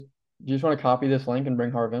Do you just want to copy this link and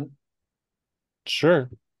bring Harv in? Sure.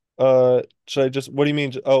 Should I just, what do you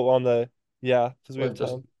mean? Oh, on the, yeah, because we have Like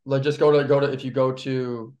just time. like just go to if you go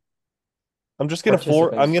to I'm participants,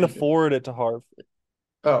 gonna you can. forward it to Harv.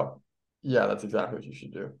 Oh, yeah, that's exactly what you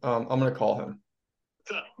should do. I'm gonna call him.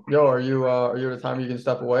 Yo, are you at a time you can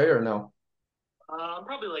step away or no? I'm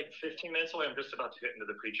probably like 15 minutes away. I'm just about to hit into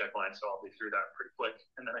the pre-check line, so I'll be through that pretty quick,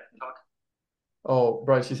 and then I can talk. Oh,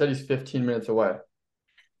 Bryce, he said he's 15 minutes away.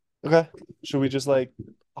 Okay. Should we just like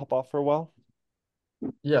hop off for a while?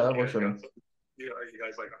 Yeah, that You works guys for got me. some, are you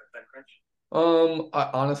guys like on a time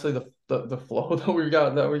crunch? Honestly, the flow that we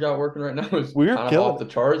got working right now is We're kind of killing off the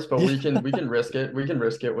it. charts, but we can Yeah. we can risk it. We can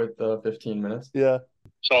risk it with 15 minutes. Yeah.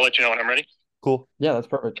 So I'll let you know when I'm ready. Cool. Yeah, that's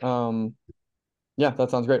perfect. Yeah,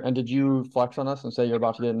 that sounds great. And did you flex on us and say you're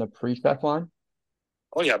about to get in the pre-spec line?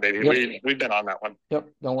 Oh yeah, baby. Yep. We've been on that one. Yep.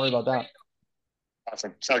 Don't worry about that.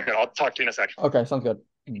 Awesome. Sounds good. I'll talk to you in a second. Okay, sounds good.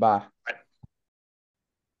 Bye. Bye.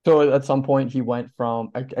 So at some point he went from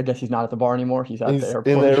I guess he's not at the bar anymore. He's at the He's in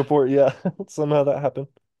the airport. airport. Yeah. Somehow that happened.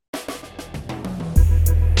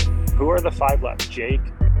 Who are the five left? Jake,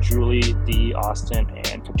 Julie, D, Austin,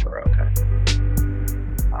 and Katura.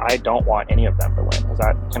 Okay. I don't want any of them to win.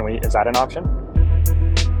 Is that an option?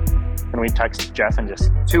 Can we text Jeff and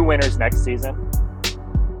just two winners next season?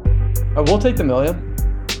 We'll take the million.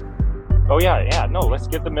 Oh yeah. No, let's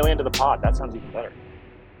give the million to the pod. That sounds even better.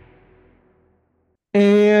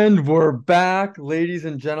 And we're back, ladies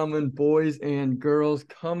and gentlemen, boys and girls,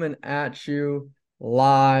 coming at you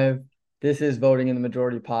live. This is Voting in the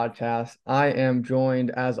Majority podcast. I am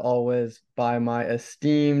joined, as always, by my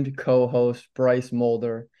esteemed co-host, Bryce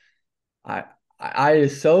Mulder. I it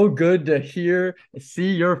is so good to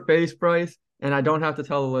see your face, Bryce. And I don't have to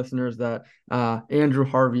tell the listeners that Andrew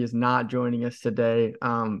Harvey is not joining us today.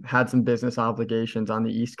 Had some business obligations on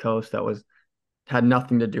the East Coast that was had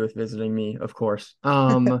nothing to do with visiting me, of course.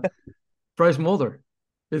 Bryce Mulder,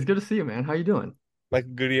 it's good to see you, man. How you doing?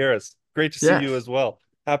 Michael Gutierrez. Great to see you Yes. as well.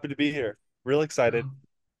 Happy to be here. Real excited.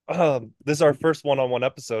 This is our first one-on-one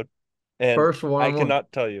episode, and First I one-on-one.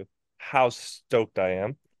 cannot tell you how stoked I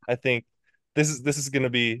am. I think this is going to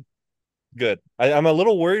be good. I'm a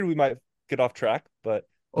little worried we might get off track, but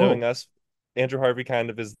knowing Oh, us, Andrew Harvey kind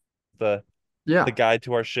of is the yeah, guide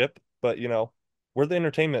to our ship. But we're the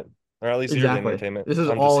entertainment, or at least you're the exactly. entertainment. This is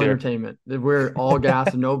I'm just all here. entertainment. We're all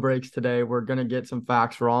gas and no breaks today. We're gonna get some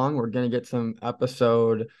facts wrong. We're gonna get some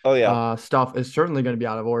episode Oh yeah, stuff is certainly gonna be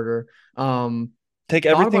out of order. Um, take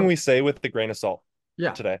talk everything about we say with a grain of salt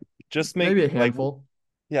yeah, today. Just make maybe a like handful.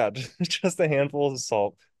 yeah, just a handful of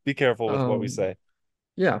salt. Be careful with what we Um, say.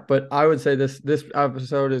 Yeah, but I would say this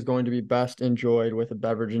episode is going to be best enjoyed with a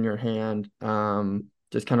beverage in your hand.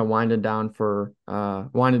 Just kind of winding down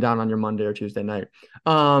on your Monday or Tuesday night.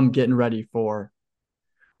 Getting ready for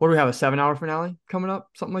what do we have, a 7 hour finale coming up?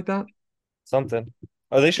 Something like that? Something.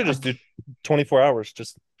 Oh, they should I just do 24 hours.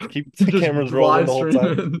 Just keep the just cameras rolling live the whole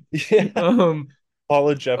time. streaming. Yeah. Um,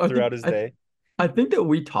 Follow Jeff I think throughout his I day. I think that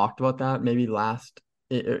we talked about that maybe last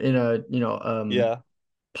in a Yeah.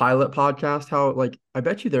 pilot podcast, how like I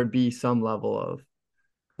bet you there'd be some level of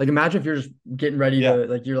like imagine if you're just getting ready Yeah. to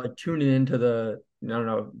like you're like tuning into I don't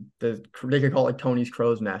know, they could call it like Tony's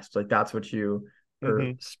Crow's Nest. Like that's what you or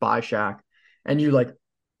Hmm. Spy Shack. And you like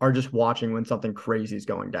are just watching when something crazy is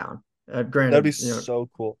going down. That'd be Granted, so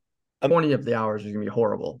cool. 20 of the hours is gonna be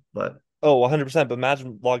horrible, but Oh, 100%. But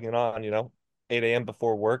imagine logging on, 8 a.m.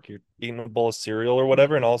 before work, you're eating a bowl of cereal or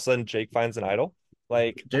whatever, and all of a sudden Jake finds an idol.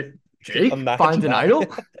 Like, Jake finds imagine an that. idol.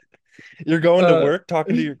 You're going to Uh work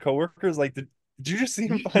talking to your coworkers, like, did you just see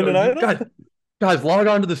him find yo, an you idol? guys log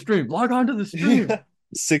on to the stream. Log on to the stream. Yeah.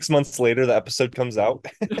 6 months later, the episode comes out.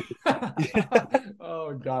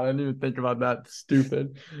 Oh God, I didn't even think about that.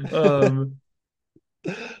 Stupid. Um,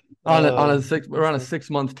 we're That's on a funny. 6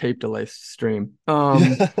 month tape delay stream.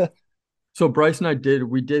 Yeah. So Bryce and I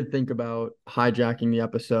did think about hijacking the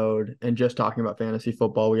episode and just talking about fantasy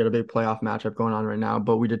football. We got a big playoff matchup going on right now,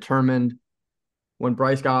 but we determined when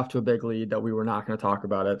Bryce got off to a big lead that we were not going to talk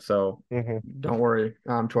about it. So Hmm. don't worry.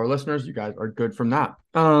 To our listeners, you guys are good from that.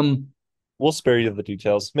 We'll spare you the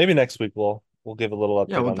details. Maybe next week we'll give a little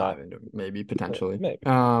Yeah, update we'll on that. dive into it, maybe potentially. Maybe.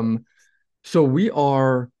 So we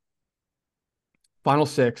are final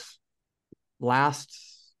six,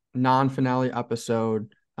 last non-finale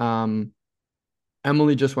episode.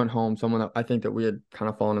 Emily just went home, someone that I think that we had kind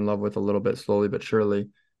of fallen in love with a little bit slowly but surely.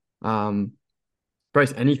 Um,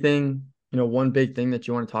 Bryce, anything, one big thing that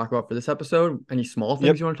you want to talk about for this episode? Any small things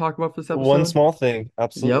Yep. you want to talk about for this One episode? small thing. Yep.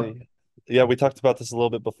 Absolutely. Yeah, we talked about this a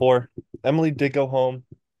little bit before. Emily did go home,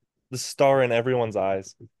 the star in everyone's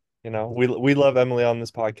eyes. We love Emily on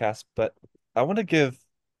this podcast, but I want to give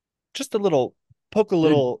just a little poke a They,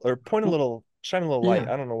 little or point a little, shine a little light.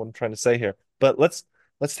 yeah, I don't know what I'm trying to say here, but let's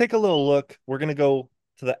take a little look. We're gonna go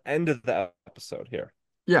to the end of the episode here,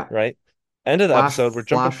 yeah. right? End of the Flash, episode. We're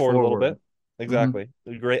jumping flash forward a little bit. forward. Hmm. Exactly.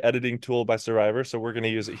 A great editing tool by Survivor, so we're gonna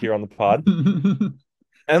use it here on the pod.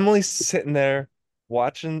 Emily's sitting there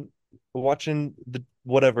watching the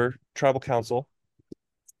whatever tribal council,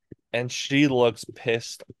 and she looks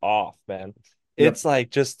pissed off, man. Yep. It's like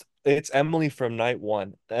just it's Emily from night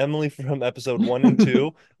one. Emily from episode one and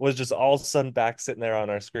two was just all of a sudden back sitting there on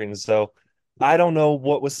our screen. So I don't know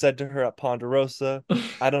what was said to her at Ponderosa.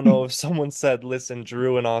 I don't know if someone said, listen,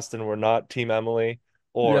 Drew and Austin were not Team Emily,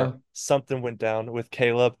 or Yeah. something went down with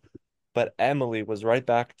Caleb. But Emily was right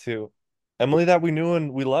back to Emily that we knew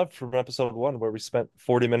and we loved from episode one, where we spent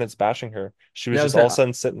 40 minutes bashing her. She was Yeah, just all of a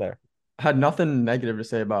sudden sitting there. I had nothing negative to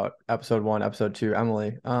say about episode one, episode two,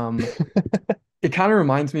 Emily. It kind of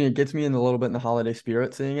reminds me, it gets me in a little bit in the holiday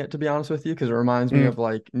spirit seeing it, to be honest with you, because it reminds me Mm, of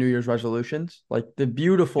like New Year's resolutions, like the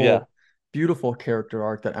yeah. beautiful character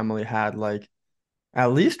arc that Emily had. Like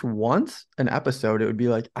at least once an episode, it would be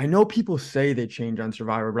like, I know people say they change on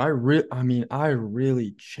Survivor, but I really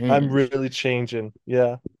I'm changed. really changing.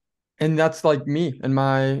 Yeah. And that's like me and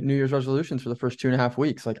my New Year's resolutions for the first 2.5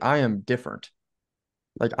 weeks. Like I am different.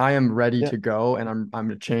 Like I am ready Yeah. to go and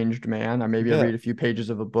I'm a changed man. I Yeah. read a few pages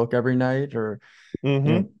of a book every night or you Mm-hmm.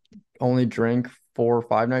 know, only drink 4 or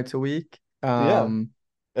 5 nights a week. Yeah. And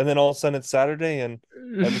then all of a sudden it's Saturday and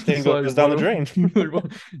everything It's like goes down what, the drain. like,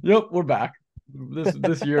 yep, we're back.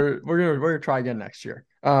 This year we're gonna try again next year.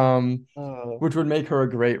 Uh, Which would make her a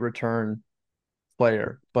great return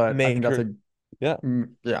player, but I think make that's her. a Yeah.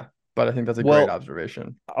 yeah, but I think that's a great Well,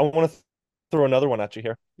 observation. I want to throw another one at you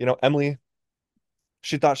here. Emily,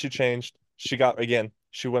 she thought she changed. She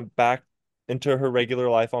went back into her regular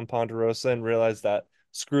life on Ponderosa and realized that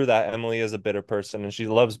screw that, Emily is a bitter person and she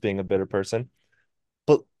loves being a bitter person.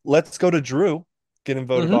 But let's go to Drew getting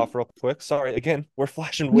voted Hmm. off real quick. Sorry, again, we're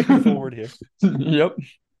flashing way forward here. Yep.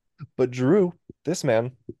 But Drew, this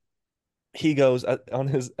man, he goes on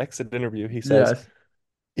his exit interview, he says,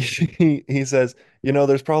 Yes. he says,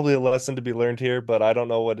 there's probably a lesson to be learned here, but I don't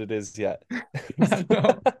know what it is yet. I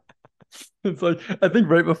know. It's like I think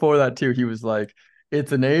right before that too, he was like,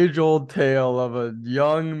 "It's an age-old tale of a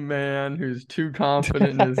young man who's too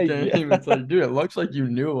confident in his Yeah. game." It's like, dude, it looks like you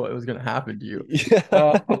knew what was gonna happen to you.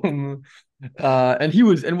 Yeah. Um, and he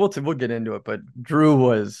was, and we'll get into it, but Drew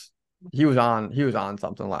was he was on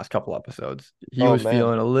something the last couple episodes. He Oh was man.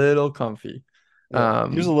 feeling a little comfy. Yeah.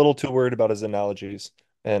 He was a Um, little too worried about his analogies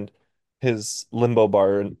and his limbo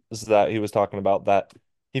bars that he was talking about, that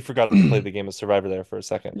he forgot to play the game of Survivor there for a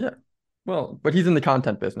second. yeah, well, but he's in the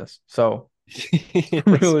content business, so Yes,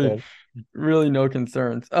 really, man. really no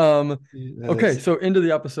concerns. That Okay, is. so into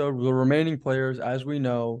the episode, the remaining players, as we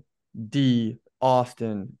know, D,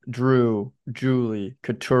 Austin, Drew, Julie,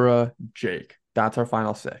 Katura, Jake. That's our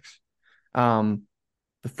final six. Um,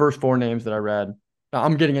 the first four names that I read,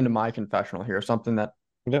 I'm getting into my confessional here, Yeah. something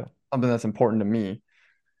that's important to me.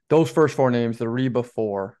 Those first four names, the Reba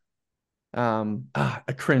four, I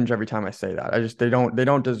cringe every time I say that. They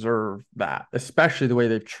don't deserve that, especially the way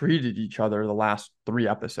they've treated each other the last three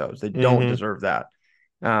episodes. They don't Mm-hmm. deserve that.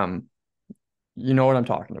 Um, you know what I'm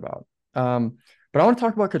talking about. But I want to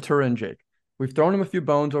talk about Katura and Jake. We've thrown him a few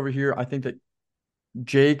bones over here. I think that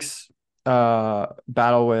Jake's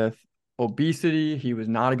battle with obesity, he was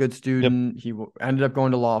not a good Yep. student. Ended up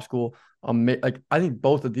going to law school. Like I think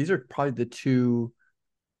both of these are probably the two.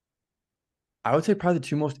 I would say probably the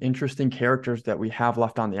two most interesting characters that we have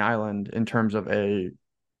left on the island in terms of a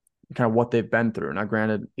kind of what they've been through. Now,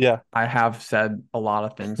 granted, Yeah. I have said a lot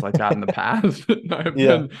of things like that in the past. I have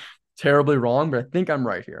Yeah. been terribly wrong, but I think I'm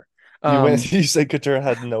right here. You went, Um, you said Couture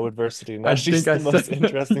had no adversity. I Now think she's I the said most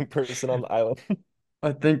interesting person on the island.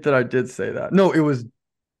 I think that I did say that. No, it was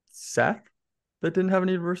Seth that didn't have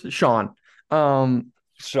any adversity. Sean. Um,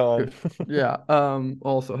 Sean. yeah.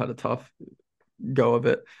 Also had a tough go of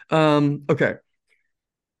it. Okay.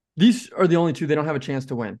 These are the only two they don't have a chance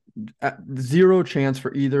to win. Zero chance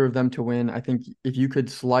for either of them to win. I think if you could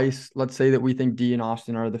slice, let's say that we think D and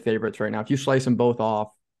Austin are the favorites right now. If you slice them both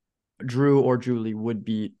off, Drew or Julie would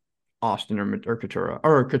beat Austin or Mhm.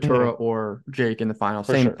 Katura or Jake in the final.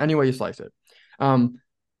 For Same sure. any way you slice it. Um,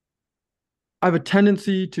 I have a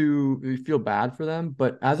tendency to feel bad for them,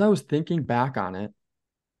 but as I was thinking back on it,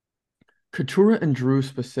 Katura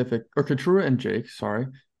and Jake, sorry,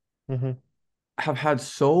 Hmm. have had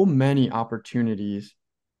so many opportunities,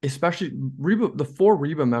 especially Reba, the four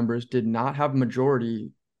Reba members did not have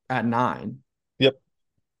majority at nine. Yep.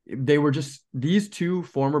 they were just these two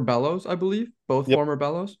former Bellows, I believe, both Yep. former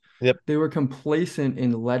Bellows. Yep. They were complacent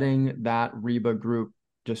in letting that Reba group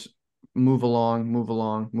just move along, move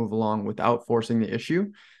along, move along without forcing the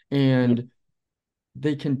issue. Yep. And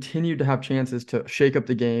they continued to have chances to shake up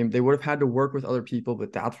the game. They would have had to work with other people,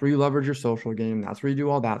 but that's where you leverage your social game. That's where you do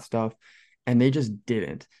all that stuff. And they just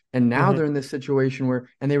didn't. And now Hmm. they're in this situation where,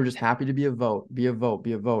 and they were just happy to be a vote, be a vote,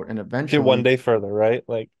 be a vote. And Get one eventually, day further, right?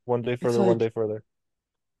 Like one day it's further, one like day further.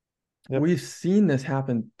 Yep. we've seen this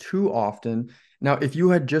happen too often. Now, if you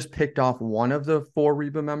had just picked off one of the four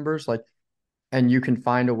Reba members, like, and you can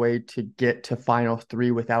find a way to get to final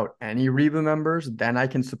three without any Reba members, then I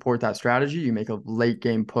can support that strategy. You make a late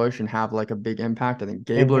game push and have like a big impact. I think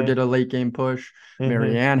Gabler Hmm. did a late game push. Hmm.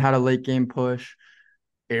 Marianne had a late game push.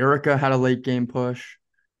 Erica had a late game push.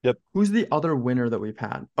 Yep. Who's the other winner that we've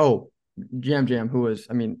had? Oh, Jam Jam, who was,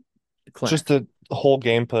 I mean, Clinic. Just a whole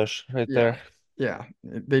game push right Yeah. there. Yeah.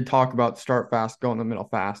 They talk about start fast, go in the middle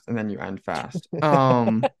fast, and then you end fast.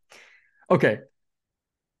 Okay.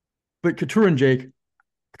 But Couture and Jake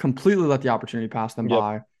completely let the opportunity pass them Yep.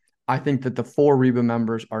 by. I think that the four Reba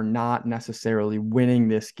members are not necessarily winning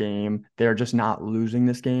this game. They're just not losing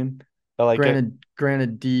this game. I like it.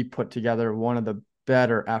 Granted, D put together one of the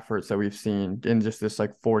better efforts that we've seen in just this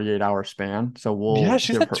like 48-hour span. So Yeah, we'll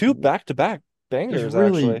she's give had her two back-to-back just bangers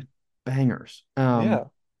really actually. bangers. Yeah.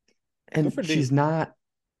 Good And for D. she's not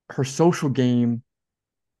her social game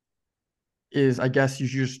is, I guess, you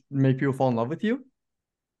just make people fall in love with you.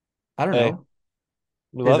 I don't Hey, know.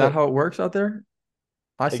 we Is love that it. how it works out there?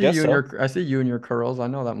 I guess so. I see you and your curls. I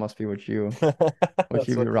know that must be what you That's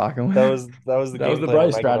be what rocking with. that was the That was game the plan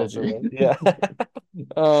when Bryce I got on strategy. survey. Yeah.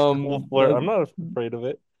 Well, I'm That, not afraid of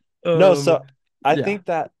it. No, um, so I yeah, think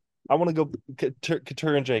that I want to go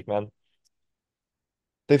Couture and Jake, man.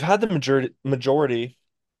 They've had the majority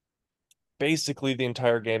basically the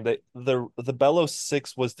entire game. The Bellow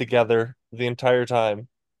Six was together the entire time.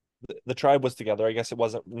 The tribe was together. I guess it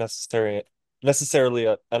wasn't necessarily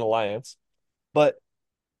an alliance. But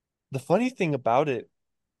the funny thing about it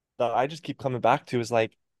that I just keep coming back to is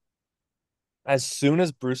like as soon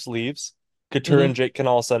as Bruce leaves, Couture and hmm Jake can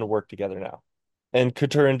all of a sudden work together now. And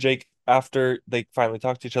Couture and Jake, after they finally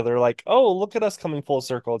talk to each other, are like, oh, look at us coming full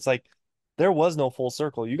circle. It's like there was no full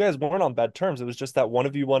circle. You guys weren't on bad terms. It was just that one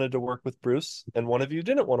of you wanted to work with Bruce and one of you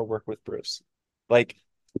didn't want to work with Bruce. Like,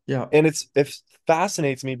 yeah, and it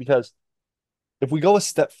fascinates me because if we go a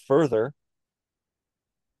step further,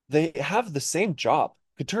 they have the same job.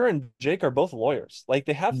 Couture and Jake are both lawyers. Like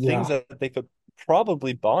they have things yeah, that they could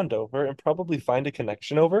probably bond over and probably find a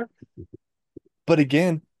connection over. But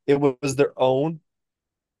again, it was their own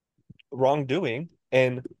wrongdoing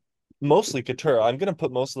and mostly Couture. I'm gonna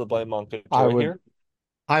put most of the blame on I Couture would. here.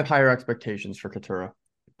 I have higher expectations for Katura.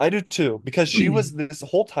 I do too, because she was this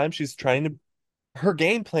whole time she's trying to her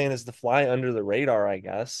game plan is to fly under the radar, I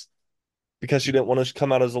guess, because she didn't want to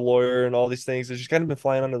come out as a lawyer and all these things. And she's kind of been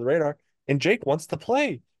flying under the radar. And Jake wants to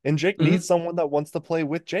play, and Jake needs hmm someone that wants to play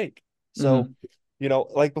with Jake. So, hmm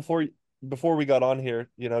like before we got on here,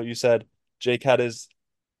 you said Jake had his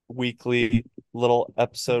weekly little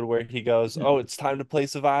episode where he goes, "Oh, it's time to play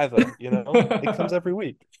Survivor." It comes every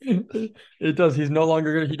week. It does. He's no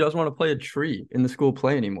longer gonna. He doesn't want to play a tree in the school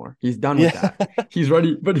play anymore. He's done with Yeah, that. He's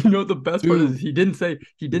ready. But you know what the best part dude. is? He didn't say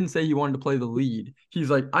he wanted to play the lead. He's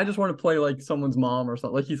like, I just want to play like someone's mom or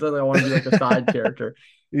something. Like he said, I want to be like a side character.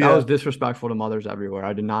 That Yeah. was disrespectful to mothers everywhere.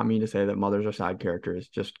 I did not mean to say that mothers are side characters.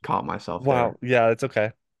 Just caught myself Wow. there. Yeah, it's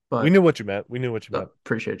okay. We But knew what you meant. We knew what you meant.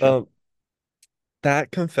 appreciate you. Um,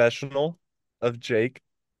 that confessional of Jake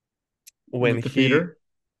when The theater.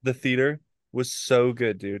 the theater was so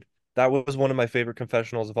good, dude. That was one of my favorite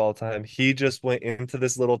confessionals of all time. He just went into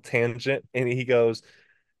this little tangent and he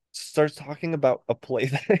starts talking about a play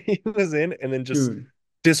that he was in and then just Dude,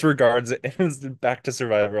 disregards it and is back to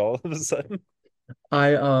Survivor all of a sudden.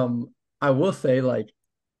 I will say like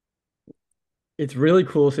it's really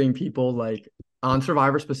cool seeing people like on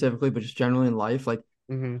Survivor specifically, but just generally in life, like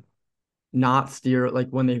Hmm. not steer like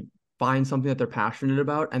when they find something that they're passionate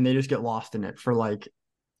about and they just get lost in it for like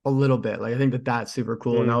a little bit. Like I think that that's super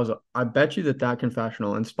cool. And Mm. I bet you that that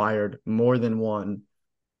confessional inspired more than one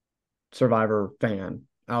Survivor fan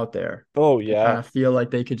out there Oh to kind yeah. of feel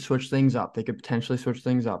like they could switch things up. They could potentially switch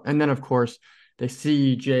things up. And then of course they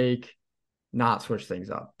see Jake not switch things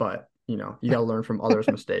up, but you got to learn from others'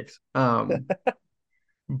 mistakes.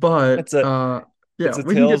 But It's a yeah, it's a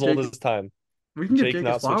tale as old as time. we can give Jake Jake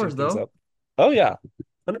his not switching flowers things though. up. Oh yeah.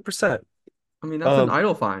 100%. I mean, that's an Um,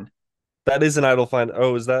 idol find. that is an idol find.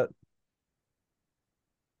 Oh, is that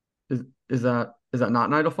Is is that Is that not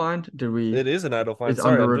an idle find? It is an idle find. Is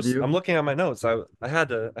Sorry, under I'm review? looking at my notes. I had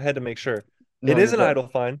to make sure. No, It you're is an good. idle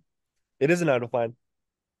find. It is an idle find.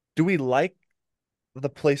 Do we like the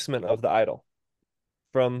placement of the idol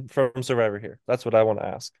from Survivor here? That's what I want to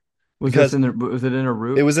ask. Because Was it in a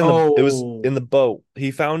route? it was Oh, in the boat.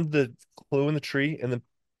 He found the clue in the tree and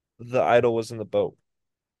the idol was in the boat.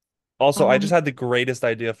 Also, I just um, had the greatest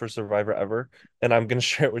idea for Survivor ever, and I'm gonna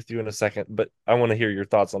share it with you in a second, but I want to hear your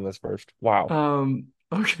thoughts on this first. Wow.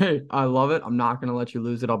 okay. I love it. I'm not gonna let you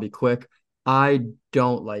lose it. I'll be quick. I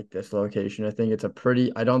don't like this location. I think it's a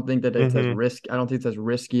pretty, I don't think that it's as Hmm. risk, I don't think it's as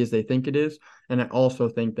risky as they think it is. And I also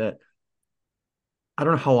think that I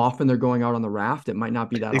don't know how often they're going out on the raft. It might not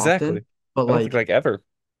be that often, Exactly. but I don't think like like ever.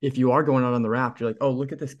 if you are going out on the raft, you're like, oh,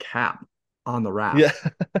 look at this cap on the Yeah. raft.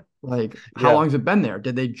 Like, how Yeah. long has it been there?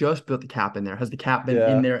 Did they just put the cap in there? Has the cap been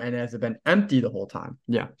in Yeah. there and has it been empty the whole time?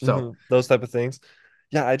 Yeah. So, Those type of things.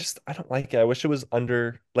 Yeah, I don't like it. I wish it was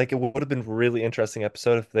under like it would have been really interesting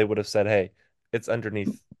episode if they would have said, "Hey, it's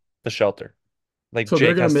underneath the shelter." Like so they're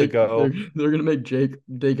Jake gonna has to make go. they're gonna make Jake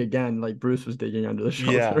dig again, like Bruce was digging under the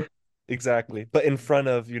Yeah, shelter. exactly. But in front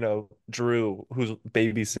of, Drew who's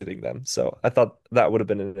babysitting them. So I thought that would have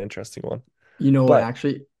been an interesting one. You know what? But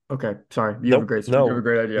Actually, okay, sorry. nope, You have a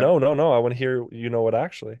great idea. no. I want to hear what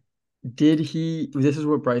actually. Did he? This is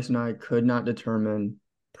what Bryce and I could not determine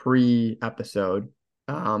pre-episode.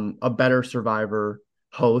 A better Survivor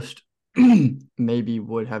host maybe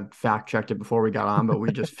would have fact checked it before we got on, but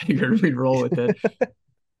we just figured we'd roll with it.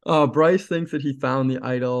 Bryce thinks that he found the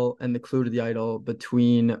idol and the clue to the idol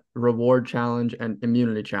between reward challenge and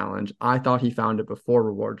immunity challenge. I thought he found it before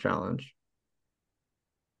reward challenge.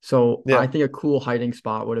 So I Yeah. think a cool hiding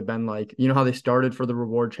spot would have been like, you know how they started for the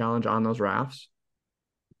reward challenge on those rafts?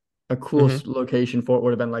 A cool Hmm. location for it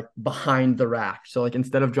would have been like behind the raft. So like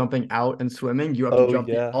instead of jumping out and swimming, you have to Oh jump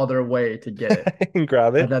the yeah. other way to get it. And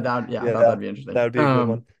grab I it. thought that yeah, I thought Yeah, that'd be that interesting. would be a good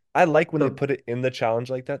one. I like when they So put it in the challenge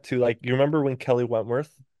like that too. Like you remember when Kelly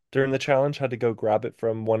Wentworth during the challenge had to go grab it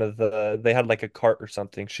from one of they had like a cart or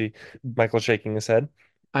something. Michael shaking his head.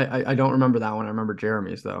 I don't remember that one. I remember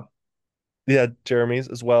Jeremy's though. Yeah, Jeremy's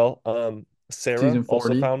as well. Sarah Season also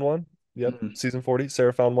 40. found one. Yep, Mm. season 40.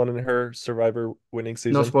 Sarah found one in her Survivor winning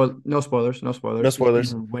season. No spoilers, no No spoilers. In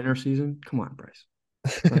spoilers. her winter season. Come on, Bryce.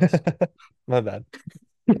 Let's My bad.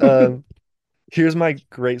 Um, Here's my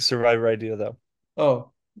great Survivor idea though.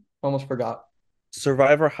 Oh, almost forgot.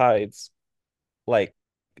 Survivor hides like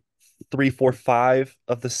three, four, five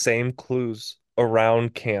of the same clues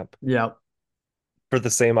around camp Yeah. for the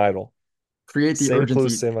same idol. Create the Same clues,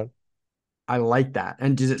 urgency. same idol. I like that.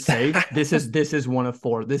 And does it say this is one of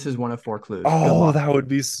four? This is one of four clues. Good Oh, luck. that would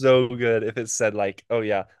be so good if it said like, oh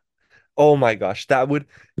yeah. Oh my gosh, that would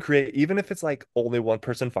create, even if it's like only one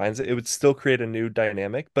person finds it, it would still create a new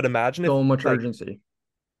dynamic. But imagine if So much like, urgency.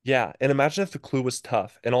 yeah, and imagine if the clue was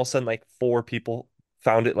tough and all of a sudden like four people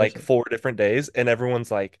found it like Listen. 4 different days and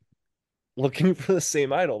everyone's like looking for the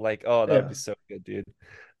same idol. Like, oh, that would be Yeah. so good, dude.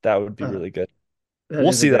 That would be Uh, really good. that We'll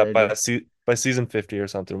is a see great that idea. by season 50 or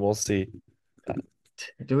something. We'll see.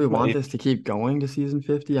 Do we want My- this to keep going to season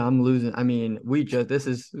 50? I'm losing. I mean, we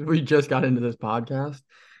just got into this podcast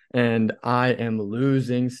and I am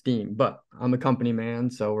losing steam, but I'm a company man,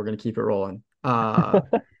 so we're gonna keep it rolling.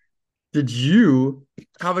 Did you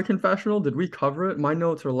have a confessional? Did we cover it? My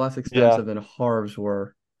notes are less Yeah, extensive than Harv's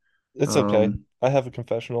were. it's okay. Um, I have a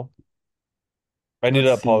confessional. I need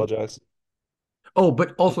let's to see. apologize. Oh,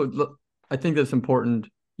 but also, look, I think that's important.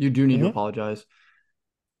 You do need to Hmm. apologize.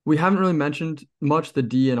 We haven't really mentioned much the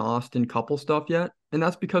D and Austin couple stuff yet, and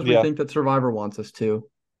that's because we Yeah. think that Survivor wants us to.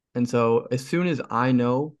 And so, as soon as I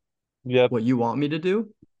know Yep. what you want me to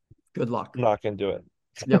do, good luck. I'm not gonna do it.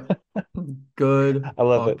 Yep. Good I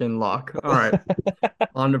love it. fucking luck. All right.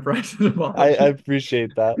 On to Bryce's I apology.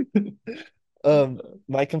 appreciate that.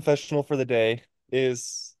 My confessional for the day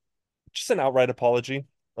is just an outright apology.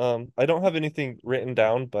 I don't have anything written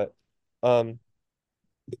down, but um,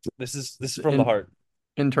 this is from the In, heart.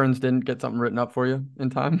 interns didn't get something written up for you in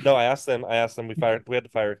time. No, I asked them. We had to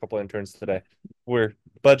fire a couple interns today. We're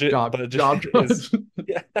budget Job is cuts.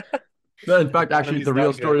 yeah, In fact, actually, economy's the real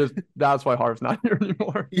not story good. is that's why Harv's not here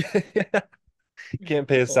anymore. Yeah, can't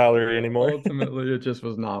pay a salary anymore. Ultimately, it just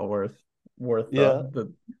was not worth Yeah.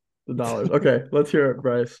 the dollars. Okay, let's hear it,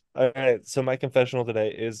 Bryce. All right. So my confessional today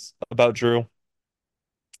is about Drew.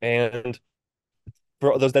 And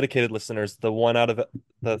for those dedicated listeners, the one out of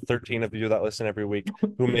the 13 of you that listen every week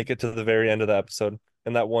who make it to the very end of the episode,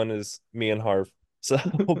 and that one is me and Harv. So,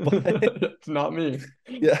 but It's not me.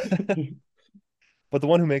 yeah, but the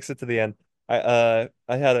one who makes it to the end, I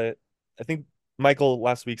think Michael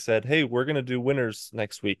last week said, "Hey, we're gonna do winners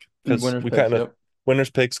next week," because Winner's picks. Yep. Winner's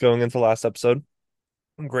picks going into last episode.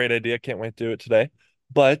 Great idea. Can't wait to do it today.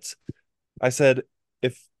 But I said,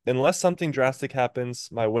 if unless something drastic happens,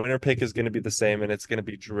 my winner pick is going to be the same, and it's going to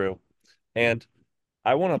be Drew. And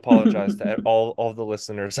I want to apologize to all the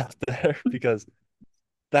listeners out there because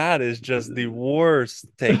that is just the worst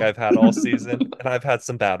take I've had all season, and I've had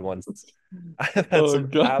some bad ones. I have had Oh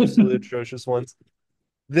some absolutely God. atrocious ones.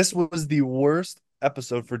 This was the worst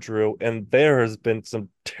episode for Drew, and there has been some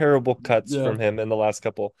terrible cuts Yeah, from him in the last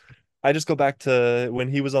couple. I just go back to when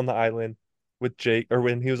he was on the island with Jake, or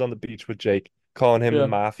when he was on the beach with Jake, calling him the yeah,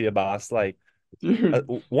 mafia boss. Like, dude.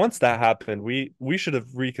 once that happened, we should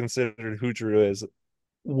have reconsidered who Drew is.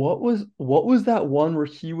 What was that one where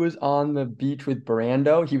he was on the beach with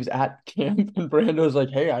Brando? He was at camp and Brando's like,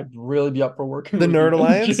 "Hey, I'd really be up for working The with you." Nerd And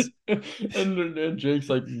Alliance? and Jake's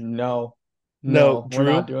like, "No, No, no, we're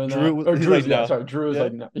not doing that." Or He's like, Drew's, yeah, no. sorry, Drew was Yeah.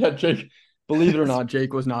 like, "No." Yeah, Jake, believe it or not,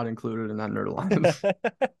 Jake was not included in that Nerd Alliance.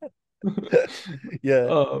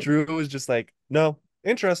 Yeah, Uh, Drew was just like, no,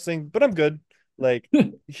 interesting, but I'm good. Like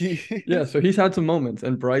he yeah, so he's had some moments,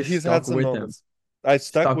 and Bryce he's had stuck some with him. moments. I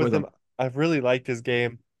stuck Stuck with with him. him. I've really liked his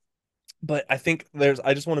game, but I think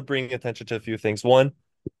I just want to bring attention to a few things. One,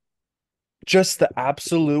 just the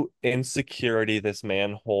absolute insecurity this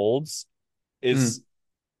man holds is Mm,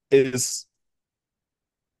 is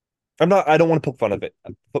I don't want to poke fun of it,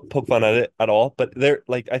 poke fun at it at all, but there,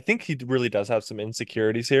 like, I think he really does have some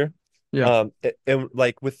insecurities here. yeah, And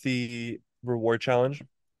like with the reward challenge,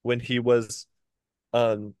 when he was,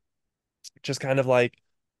 um, just kind of like,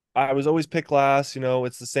 I was always picked last,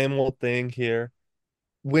 it's the same old thing here.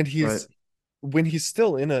 When right. he's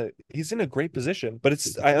still he's in a great position, but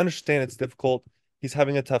I understand it's difficult. He's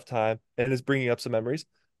having a tough time and is bringing up some memories.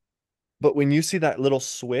 But when you see that little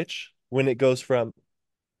switch, when it goes from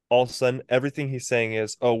all of a sudden everything he's saying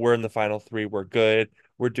is, oh, we're in the final three, we're good,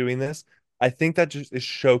 we're doing this. I think that just is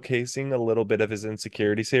showcasing a little bit of his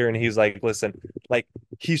insecurities here. And he's like, listen, like,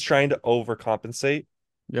 he's trying to overcompensate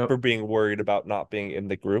for Yep. being worried about not being in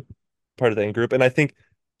the group, part of the in group. And I think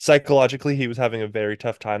psychologically he was having a very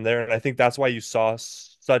tough time there. And I think that's why you saw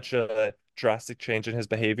such a drastic change in his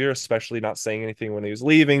behavior, especially not saying anything when he was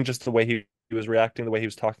leaving, just the way he was reacting, the way he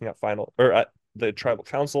was talking at final or at the tribal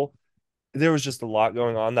council. There was just a lot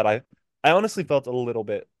going on that I honestly felt a little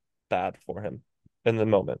bit bad for him in the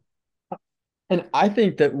moment. And I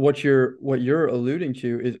think that what you're alluding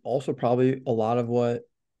to is also probably a lot of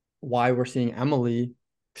why we're seeing Emily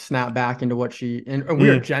snap back into what she and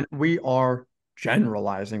Mm, we are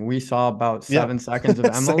generalizing. We saw about yeah. 7 seconds of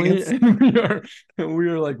Emily Seconds. and we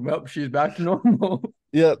are like, well, she's back to normal.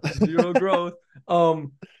 Yep. Zero growth.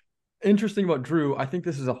 Interesting about Drew. I think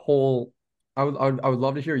this is a whole I would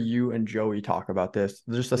love to hear you and Joey talk about this.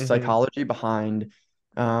 There's just the Hmm. psychology behind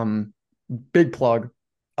um big plug.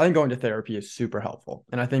 I think going to therapy is super helpful.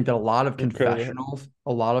 And I think that Incredibly helpful.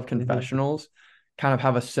 a lot of Hmm. confessionals kind of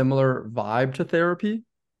have a similar vibe to therapy.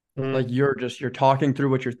 Hmm. Like you're talking through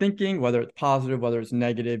what you're thinking, whether it's positive, whether it's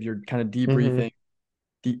negative, you're kind of Hmm. debriefing.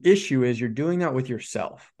 The issue is you're doing that with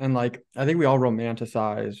yourself. And like I think we all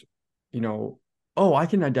romanticize, you know, oh, I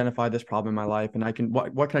can identify this problem in my life and I can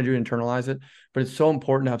what can I do to internalize it? But it's so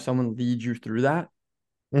important to have someone lead you through that.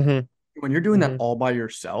 Hmm. When you're doing that Hmm. all by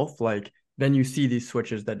yourself, like then you see these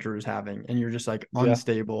switches that Drew's having and you're just like Yeah,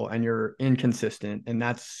 unstable and you're inconsistent. And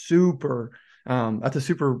that's a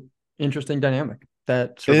super interesting dynamic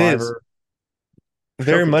that it is Survivor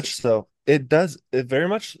very much showcases. so. It very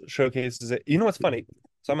much showcases it. You know what's funny?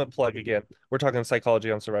 So I'm gonna plug again. We're talking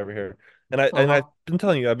psychology on Survivor here. I've Uh-huh. been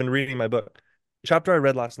telling you, I've been reading my book. Chapter I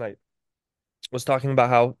read last night was talking about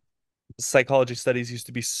how psychology studies used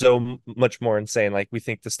to be so much more insane. Like, we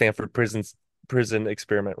think the Stanford prison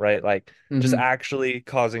experiment, right? Like, just Hmm. actually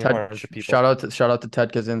causing Ted, harm to people. shout out to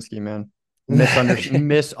Ted Kaczynski, man. Miss,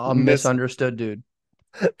 Misunderstood dude.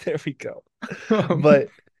 there we go. But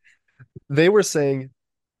they were saying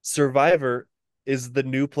Survivor is the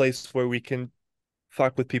new place where we can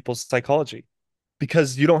fuck with people's psychology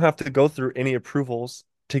because you don't have to go through any approvals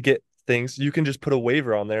to get things. You can just put a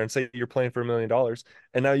waiver on there and say you're playing for $1 million.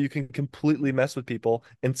 And now you can completely mess with people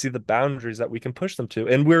and see the boundaries that we can push them to.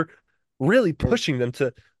 And we're really pushing them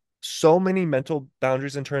to so many mental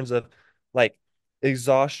boundaries in terms of, like,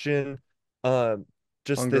 exhaustion, um,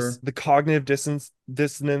 just Hunger. the cognitive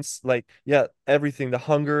dissonance, like, yeah, everything, the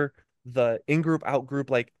hunger, the in-group, out-group,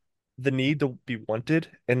 like, the need to be wanted.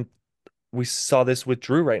 And we saw this with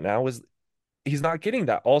Drew right now, is he's not getting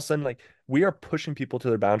that. All of a sudden, like, we are pushing people to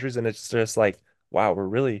their boundaries, and it's just like, wow,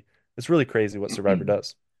 it's really crazy what Survivor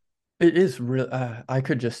does. It is real. I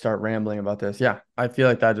could just start rambling about this. Yeah, I feel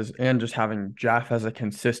like that just and just having Jeff as a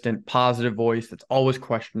consistent positive voice that's always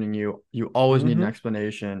questioning you. You always need an Mm-hmm.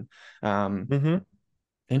 explanation. Um, Mm-hmm.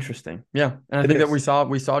 Interesting. Yeah, and I It think that is.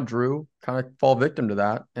 we saw Drew kind of fall victim to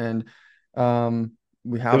that, and um,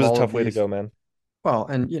 we It have was a all of tough way to these. go, man. Well,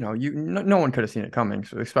 and no one could have seen it coming,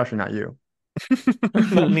 so especially not you.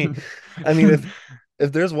 Not me. I mean,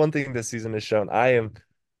 if there's one thing this season has shown, I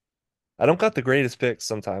don't got the greatest picks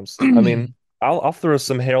sometimes. I mean, I'll throw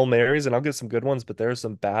some Hail Marys and I'll get some good ones, but there's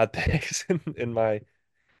some bad picks in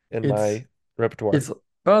It's my repertoire. It's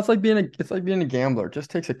well, it's like being a gambler. It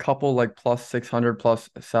just takes a couple like plus 600 plus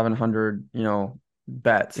 700,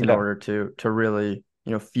 bets in Yeah. order to really,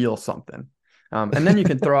 feel something. And then you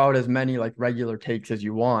can throw out as many like regular takes as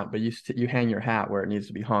you want, but you hang your hat where it needs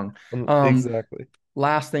to be hung. Um, Exactly.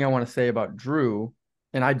 Last thing I want to say about Drew,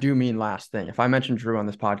 and I do mean last thing. If I mention Drew on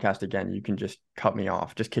this podcast again, you can just cut me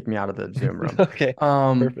off, just kick me out of the Zoom room. Okay.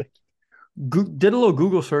 Um, Perfect. did a little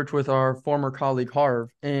Google search with our former colleague Harv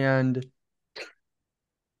and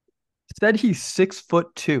said he's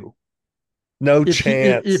 6'2". No If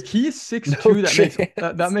chance. he's six No two, chance.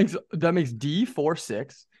 that makes D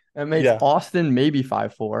 4'6". That makes Yeah, Austin maybe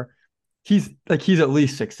 5'4". He's at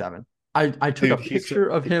least 6'7". I took a dude, he's picture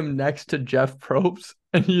of him next to Jeff Probst,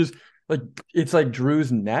 and he's like it's like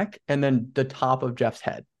Drew's neck and then the top of Jeff's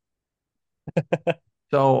head.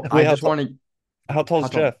 So I wait, just want to how tall how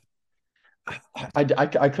is tall? Jeff?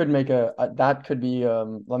 I could make that could be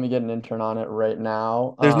let me get an intern on it right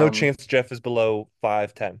now. There's no chance Jeff is below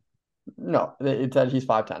 5'10". No, it said he's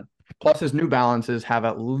 5'10". Plus his New Balances have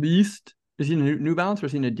at least is he a New Balance or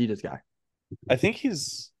is he an Adidas guy? I think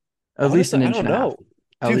he's At least honestly, an I inch don't and a half. know.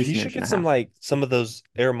 At Dude, least he an should inch and get a some half. like some of those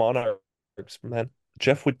Air Monarchs, man.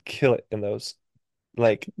 Jeff would kill it in those.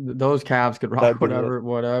 Like Those Cavs could rock that'd be lit.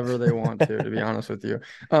 whatever they want to be honest with you.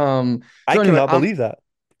 I So anyway, cannot believe that.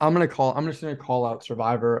 I'm just gonna call out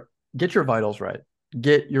Survivor. Get your vitals right.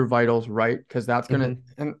 Get your vitals right because Hmm. that's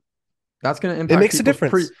gonna It impact makes a people's pre.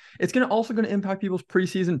 difference. It's gonna also gonna impact people's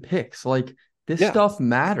preseason picks. Like this Yeah, stuff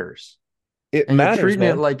matters. it And matters,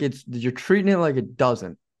 man. you're treating it like it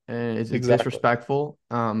doesn't, and it's Exactly. disrespectful,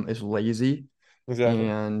 it's lazy, Exactly.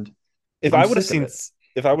 and If I'm I would have sick of seen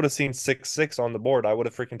it. if I would have seen 6'6" on the board, I would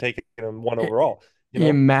have freaking taken him one I- overall, you know?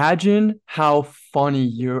 Imagine how funny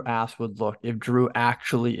your ass would look if Drew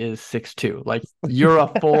actually is 6'2". Like you're a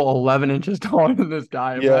full 11 inches taller than this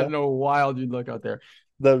guy. Yeah, Imagine how wild you'd look out there.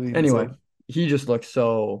 that'd be Anyway, insane. he just looks I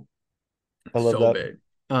love so that. big.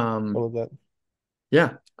 I love that.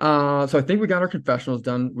 Yeah. So I think we got our confessionals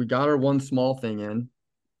done. We got our one small thing in.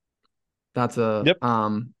 That's a Yep.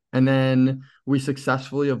 and then we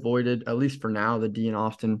successfully avoided, at least for now, the Dean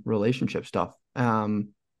Austin relationship stuff. Hmm.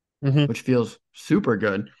 Which feels super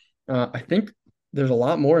good. I think there's a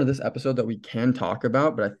lot more in this episode that we can talk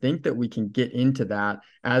about, but I think that we can get into that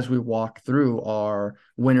as we walk through our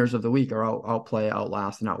winners of the week, or outplay,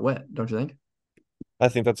 outlast, and outwit. Don't you think? I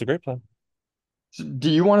think that's a great plan. So do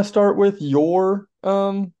you want to start with your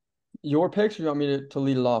picks, or you want me to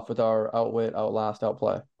lead it off with our outwit, outlast,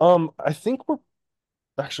 outplay? I think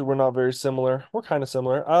we're not very similar. We're kind of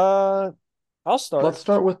similar. I'll Let's start.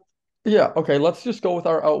 start with yeah, okay, let's just go with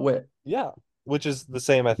our outwit. Yeah, which is the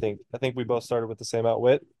same, I think. I think we both started with the same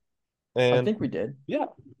outwit. I And think we did. yeah,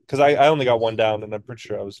 because I only got one down and I'm pretty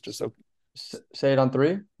sure I was just okay. Say it on three.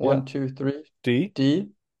 Yeah. One, two, three. D. D.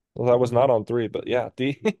 Well, that was not on three, but yeah,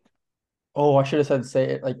 D. Oh, I should have said say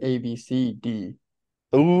it like A, B, C, D.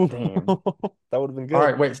 Ooh, Damn. that would have been All good.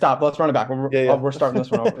 right, wait, stop. Let's run it back. Yeah, We're starting this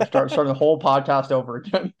one over. Starting the whole podcast over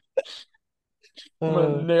again. yeah. I'm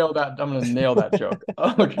gonna nail that. I'm gonna nail that joke.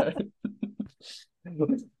 Okay.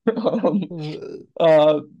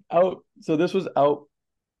 um, out. So this was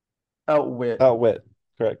outwit. Outwit,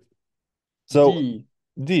 correct. So D.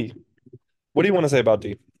 D. What do you want to say about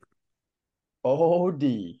D? Oh,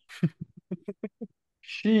 D.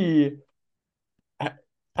 She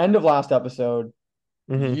end of last episode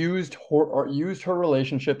Hmm. used her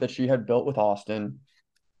relationship that she had built with Austin.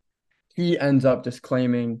 He ends up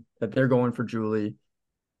disclaiming that they're going for Julie.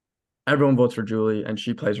 Everyone votes for Julie, and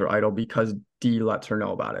she plays her idol because D lets her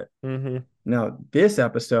know about it. Hmm. Now, this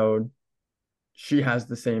episode, she has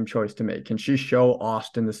the same choice to make. Can she show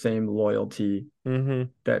Austin the same loyalty Hmm.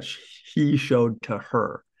 that he showed to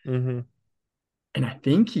her? Hmm. And I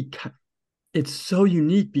think it's so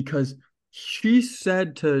unique because she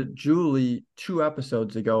said to Julie 2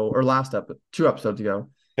 episodes ago, or 2 episodes ago,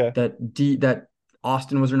 Okay. that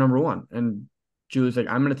Austin was her number one. And Julie's like,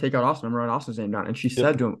 I'm going to take out Austin. I'm going to write Austin's name down. And she Yep.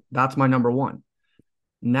 said to him, that's my number one.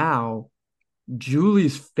 Now,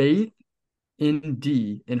 Julie's faith in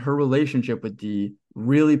D, in her relationship with D,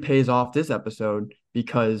 really pays off this episode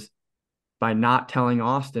because by not telling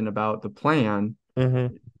Austin about the plan,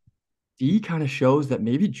 Mm-hmm. Dee kind of shows that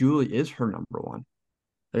maybe Julie is her number one.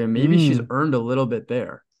 Like maybe she's Mm, earned a little bit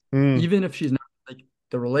there, mm, even if she's not. Like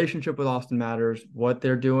the relationship with Austin matters. What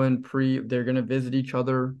they're doing they're gonna visit each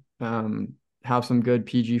other, have some good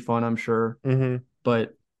PG fun, I'm sure. mm-hmm.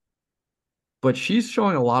 But she's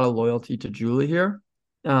showing a lot of loyalty to Julie here.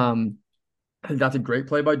 Um, I think that's a great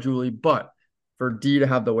play by Julie, but for Dee to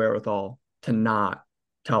have the wherewithal to not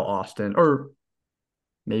tell Austin, or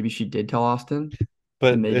maybe she did tell Austin,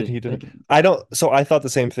 and But they and just he didn't. like, I don't. So I thought the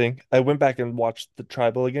same thing. I went back and watched the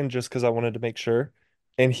tribal again just because I wanted to make sure,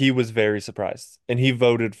 and he was very surprised, and he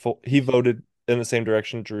voted in the same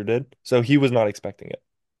direction Drew did, so he was not expecting it.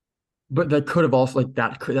 but that could have also like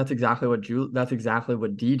that's exactly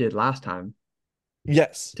what Dee did last time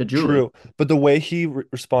Yes, to Julie. true. But the way he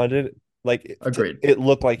responded, like Agreed. it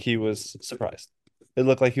looked like he was surprised. It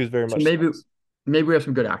looked like he was very So much surprised. maybe we have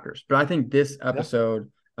some good actors, but I think this Yeah,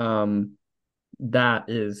 episode, that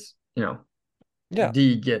is, yeah,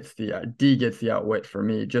 D gets the outwit for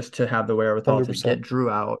me just to have the wherewithal to 100%. get Drew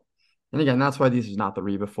out. And again, that's why this is not the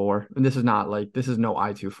Reba 4. And this is no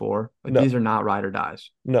I-24. Like No, these are not ride or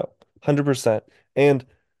dies. no, 100%. And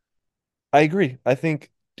I agree. I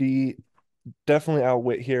think D definitely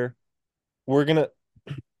outwit here. We're gonna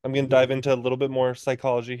I'm gonna dive into a little bit more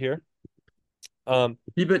psychology here. Um,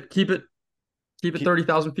 Keep it keep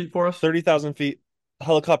 30,000 feet for us. 30,000 feet.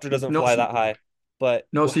 Helicopter doesn't No fly that high, but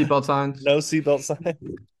no seatbelt signs. no seatbelt sign.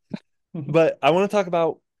 But I want to talk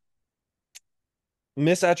about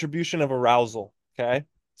misattribution of arousal. Okay.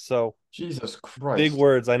 So Jesus big Christ.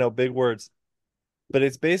 words. I know big words, but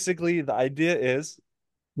it's basically the idea is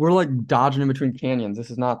We're like dodging in between canyons. This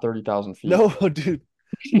is not 30,000 feet. no, dude,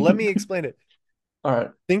 let me explain it. All right.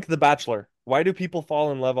 Think The Bachelor. Why do people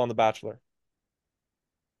fall in love on The Bachelor?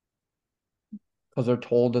 Because they're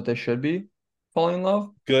told that they should be falling in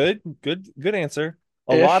love. Good answer.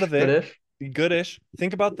 A lot Ish, of it, good-ish. goodish.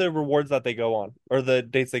 Think about the rewards that they go on or the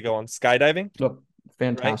dates they go on. Skydiving, Look, right?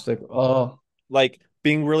 fantastic. Oh, Like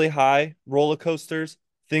being really high, roller coasters,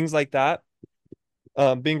 things like that.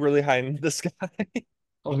 Being really high in the sky.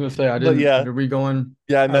 I was gonna say I But didn't. yeah, Are we going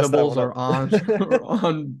yeah, I messed that edibles one up. or on or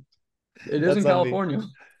on? It is in That's on me. California.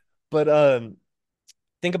 But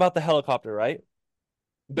think about the helicopter, right?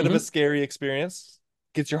 Bit of a Hmm. scary experience.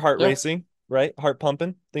 Gets your heart Yeah. racing, right? Heart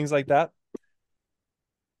pumping, things like that.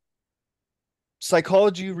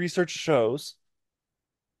 Psychology research shows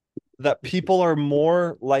that people are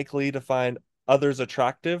more likely to find others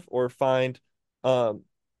attractive or find um,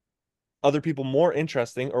 other people more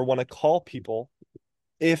interesting or want to call people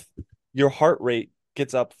if your heart rate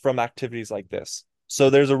gets up from activities like this. So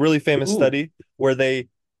there's a really famous Ooh. study where they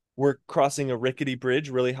were crossing a rickety bridge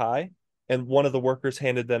really high, and one of the workers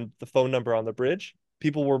handed them the phone number on the bridge.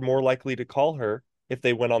 People were more likely to call her if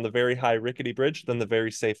they went on the very high rickety bridge than the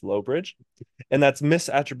very safe low bridge. And that's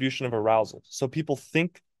misattribution of arousal. So people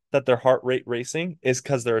think that their heart rate racing is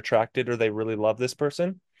because they're attracted or they really love this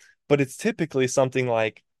person, but it's typically something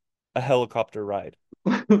like a helicopter ride.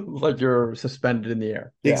 Like you're suspended in the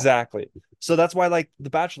air. Yeah. Exactly. So that's why like The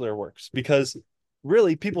Bachelor works because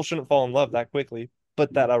really people shouldn't fall in love that quickly,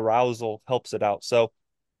 but that arousal helps it out. So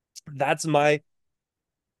that's my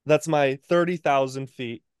that's my 30,000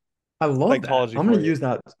 feet I love that. psychology for you.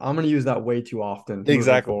 I'm gonna use that way too often moving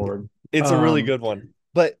Exactly. forward. It's a really Um, good one.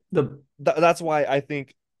 But the that's why I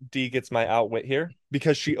think D gets my outwit here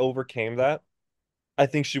because she overcame that. I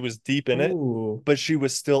think she was deep in it, ooh, but she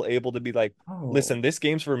was still able to be like, oh. listen, this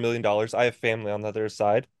game's for $1 million. I have family on the other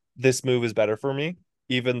side. This move is better for me,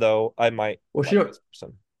 even though I might Well, like this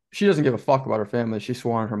person. she doesn't give a fuck about her family. She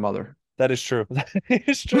swore on her mother. That is true. That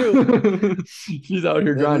is true. She's out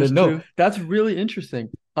here That is grinding. No, true. that's really interesting.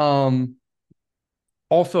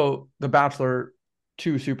 Also, The Bachelor,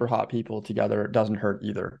 two super hot people together doesn't hurt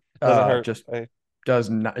either. Doesn't hurt. Just does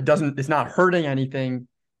not. It doesn't. It's not hurting anything.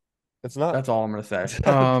 It's not. That's all I'm gonna say.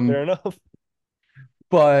 Fair enough.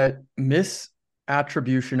 But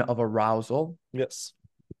misattribution of arousal. Yes.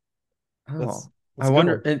 Oh, That's I a good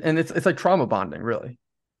wonder. one. And it's like trauma bonding, really,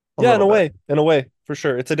 a Yeah, in little a bit. way. In a way, for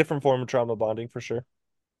sure. It's a different form of trauma bonding for sure.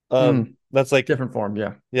 Mm, That's like, different form,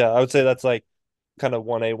 yeah. yeah, I would say that's like kind of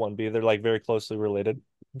 1A, 1B. They're like very closely related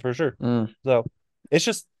for sure. Mm. So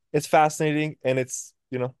it's fascinating and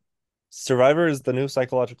Survivor is the new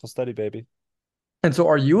psychological study, baby. And so,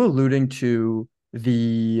 are you alluding to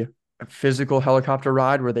the physical helicopter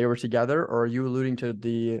ride where they were together, or are you alluding to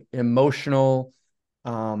the emotional,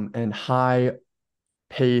 and high-paced,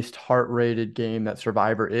 heart-rated game that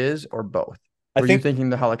Survivor is, or both? I Were you think thinking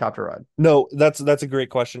the helicopter ride? no, that's a great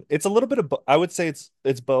question. It's a little bit of I would say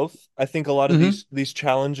it's both. I think a lot of Mm-hmm. these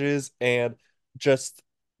challenges and just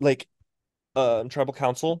like tribal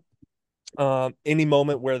council, any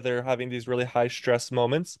moment where they're having these really high stress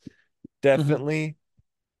moments Mm-hmm. definitely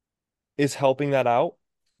is helping that out.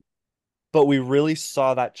 But we really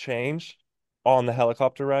saw that change on the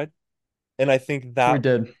helicopter ride. And We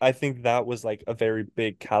did. I think that was like a very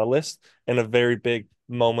big catalyst and a very big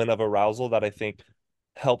moment of arousal that I think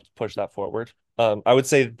helped push that forward. I would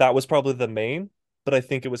say that was probably the main, but I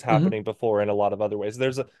think it was Mm-hmm. happening before in a lot of other ways.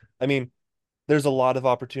 I mean, there's a lot of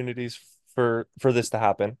opportunities for this to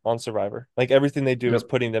happen on Survivor. Like everything they do is Yep.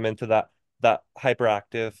 putting them into that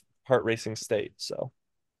hyperactive, heart racing state. So,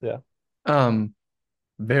 yeah. Um,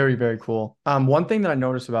 very, very cool. One thing that I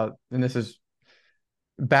noticed about, and this is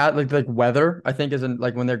bad, like weather, I think isn't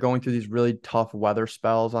like when they're going through these really tough weather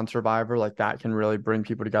spells on Survivor, like that can really bring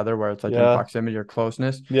people together where it's like in Yeah. proximity or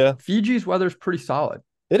closeness. Yeah. Fiji's weather's pretty solid.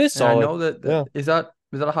 It is And I solid. know that, Yeah. is that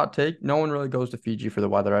a hot take? No one really goes to Fiji for the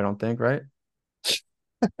weather, I don't think, right?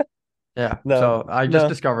 Yeah. No. So I just No.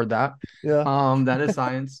 discovered that. Yeah. That is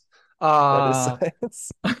science. That is Uh,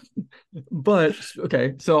 science. but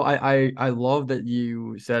okay, so I love that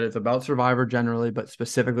you said it's about Survivor generally, but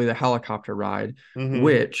specifically the helicopter ride, Mm-hmm.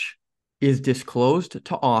 which is disclosed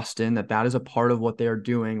to Austin that that is a part of what they are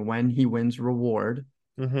doing when he wins reward.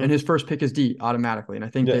 And Mm-hmm. his first pick is D automatically. And I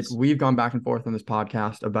think that Yes. we've gone back and forth on this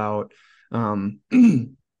podcast about um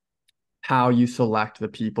how you select the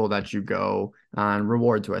people that you go on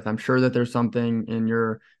rewards with. I'm sure that there's something in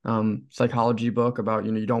your psychology book about,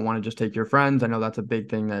 you don't want to just take your friends. I know that's a big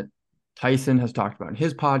thing that Tyson has talked about in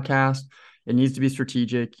his podcast. It needs to be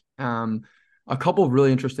strategic. A couple of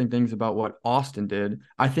really interesting things about what Austin did.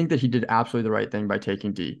 I think that he did absolutely the right thing by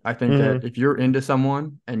taking D. I think Mm-hmm. that if you're into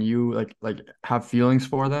someone and you like have feelings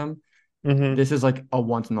for them, Mm-hmm. this is like a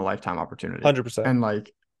once in a lifetime opportunity. 100%. And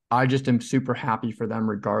like, I just am super happy for them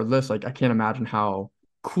regardless. Like, I can't imagine how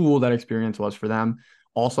cool that experience was for them.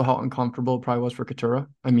 Also, how uncomfortable it probably was for Katura.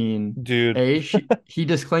 I mean, Dude. he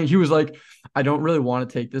disclaimed, he was like, I don't really want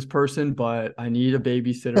to take this person, but I need a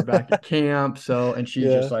babysitter back at camp. So, and she's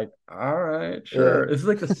just Yeah. like, all right, Yeah. sure. This is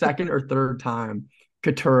like the second or third time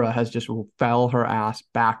Katura has just fell her ass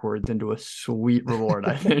backwards into a sweet reward,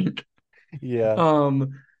 I think. Yeah. Um,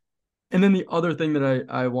 and then the other thing that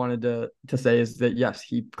I wanted to say is that yes,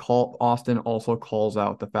 Austin also calls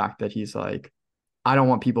out the fact that he's like, I don't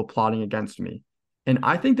want people plotting against me, and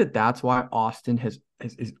I think that that's why Austin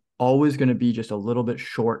is always going to be just a little bit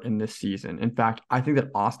short in this season. In fact, I think that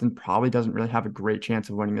Austin probably doesn't really have a great chance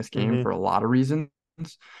of winning this game Mm-hmm. for a lot of reasons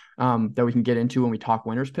that we can get into when we talk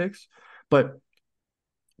winners picks. But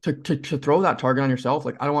to throw that target on yourself,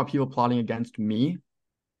 like I don't want people plotting against me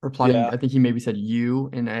or plotting. Yeah. I think he maybe said you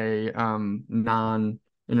in a non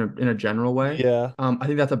in a general way. Yeah. I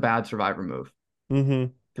think that's a bad survivor move Mm-hmm.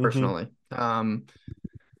 Mm-hmm. personally.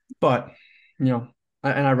 But and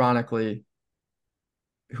ironically,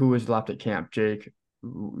 who was left at camp? Jake.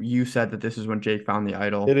 You said that this is when Jake found the It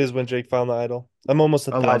idol, is when Jake found the idol. I'm almost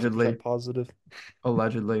 1,000% allegedly. positive.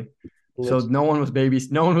 Allegedly. So Allegedly.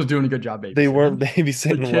 No one was doing a good job They weren't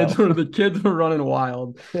babysitting. babysitting well. The kids were running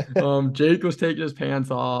wild. Jake was taking his pants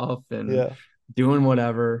off and Yeah. doing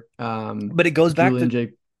whatever. But it goes back Julie and to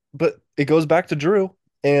Jake. Drew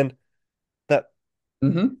and that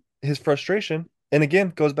Mhm. his frustration. And again,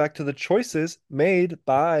 goes back to the choices made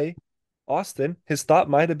by Austin. His thought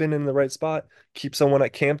might have been in the right spot. Keep someone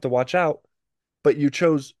at camp to watch out, but you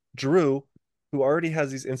chose Drew, who already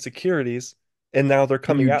has these insecurities, and now they're And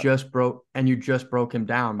coming out. you just broke him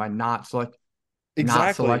down by not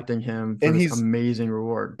Exactly. selecting him for And this he's amazing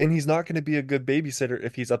reward. and he's not going to be a good babysitter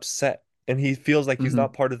if he's upset and he feels like he's not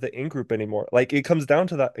Hmm. part of the in group anymore. Like it comes down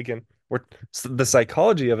to that again, where the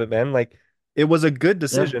psychology of it, man. Like it was a good Yeah.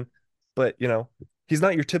 decision, but he's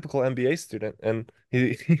not your typical MBA student, and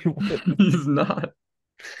he He's not.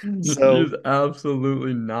 He so is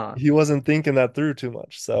absolutely not. he wasn't thinking that through too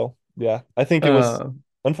much. So yeah, I think it was Uh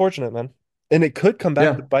unfortunate, man. And it could come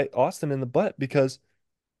back to yeah. bite Austin in the butt because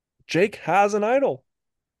Jake has an idol.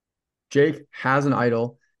 Jake has an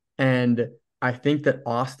idol, and I think that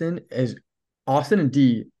Austin and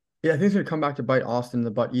D. Yeah, I think it's gonna come back to bite Austin in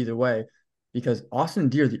the butt either way, because Austin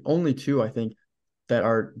and D are the only two I think that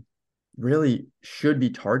are really should be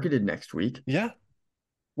targeted next week. Yeah.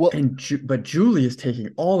 Well, But Julie is taking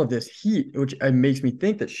all of this heat, which makes me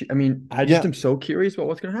think that I mean, I just yeah, am so curious about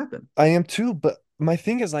what's going to happen. I am too. But my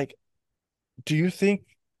thing is like, do you think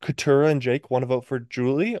Katura and Jake want to vote for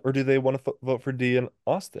Julie or do they want to vote for D and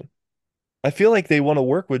Austin? I feel like they want to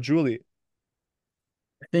work with Julie.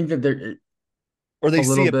 I think that they're or a they see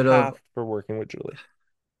little a bit of, path for working with Julie.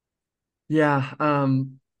 yeah.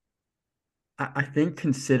 I think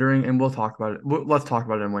considering, and we'll talk about it. Let's talk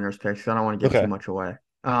about it in winners picks 'cause I don't want to give too Okay. much away.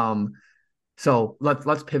 So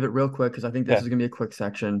let's pivot real quick because I think this Okay. is gonna be a quick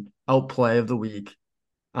section. Outplay of the week.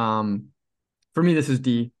 Um, for me, this is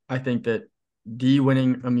D. I think that D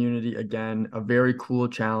winning immunity again, a very cool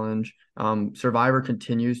challenge. Survivor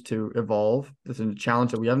continues to evolve. This is a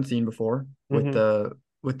challenge that we haven't seen before Mm-hmm.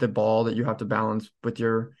 with the ball that you have to balance with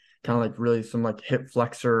your kind of like really some like hip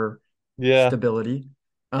flexor Yeah. stability.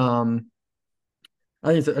 Um, I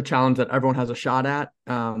think it's a challenge that everyone has a shot at.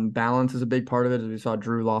 Balance is a big part of it. As we saw,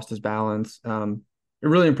 Drew lost his balance.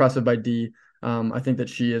 Really impressive by D. I think that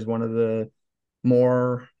she is one of the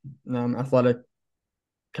more athletic,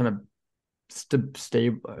 kind of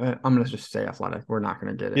stable. I'm gonna just say athletic. We're not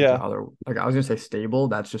gonna get into Yeah. other. Like I was gonna say stable.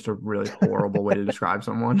 That's just a really horrible way to describe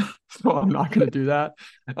someone. So I'm not gonna do that.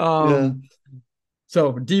 Yeah. Um,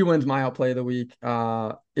 so D wins my outplay of the week.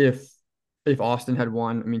 If Austin had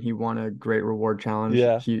won, I mean, he won a great reward challenge.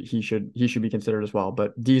 Yeah. He should be considered as well.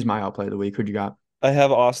 But D's my outplay of the week. Who'd you got? I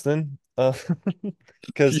have Austin.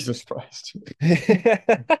 Because Jesus Christ.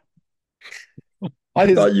 I I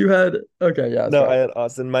his thought you had. Okay, yeah, no, I sorry. had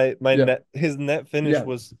Austin. My Yeah, net his net finish yeah.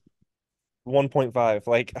 was 1.5.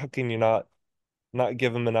 Like, how can you not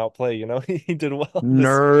give him an outplay, you know? He did well this.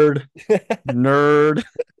 Nerd, nerd.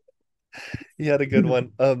 He had a good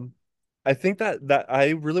one. I think that I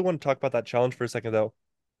really want to talk about that challenge for a second though,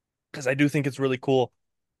 because I do think it's really cool.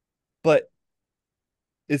 But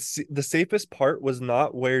it's the safest part was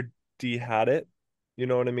not where D had it. You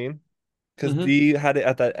know what I mean? Because Hmm. D had it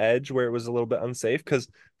at that edge where it was a little bit unsafe, because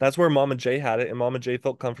that's where Mama J had it, and Mama J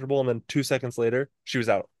felt comfortable, and then 2 seconds later, she was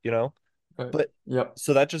out, you know? Right. But Yep.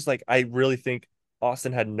 so that just like I really think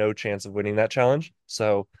Austin had no chance of winning that challenge.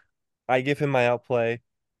 So I give him my outplay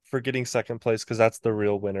for getting second place because that's the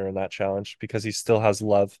real winner in that challenge because he still has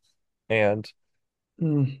love and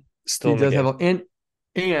Mm. still He in the does have game.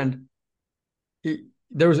 a and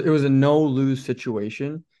it was a no lose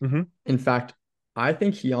situation. Hmm. In fact, I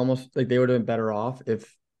think he almost like they would have been better off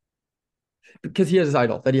if because he has his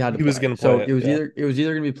idol that he had to He was play. gonna So play it. Yeah. it was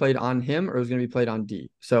either going to be played on him or it was going to be played on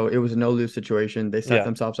D. So it was a no lose situation. They set Yeah.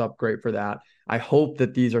 themselves up great for that. I hope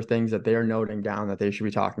that these are things that they are noting down that they should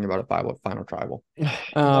be talking about at final tribal.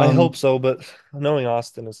 I hope Um, so, but knowing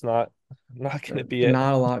Austin, it's not gonna be it.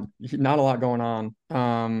 not a lot going on.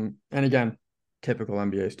 And again, typical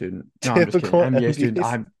NBA student. No, I'm just kidding. Typical NBA student.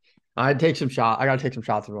 NBA's. I'd take some shot. I gotta take some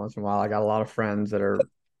shots every once in a while. I got a lot of friends that are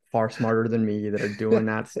far smarter than me that are doing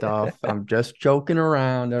that stuff. I'm just joking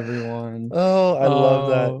around, everyone. Oh, I love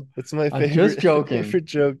that. Oh, It's my I'm just favorite joking. favorite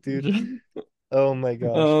joke, dude. Oh my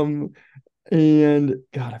gosh. Um, and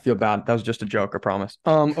God, I feel bad. That was just a joke, I promise.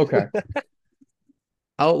 Okay.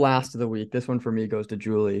 Outlast of the week. This one for me goes to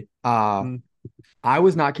Julie. Mm, I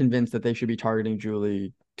was not convinced that they should be targeting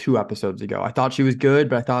Julie 2 episodes ago. I thought she was good,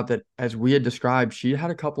 but I thought that as we had described, she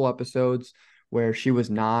had a couple episodes where she was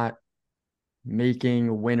not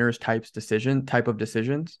making winners type of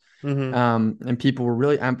decisions. hmm. And people were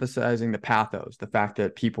really emphasizing the pathos, the fact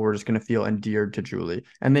that people were just going to feel endeared to Julie,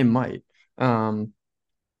 and they might.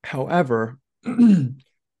 However,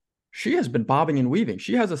 she has been bobbing and weaving.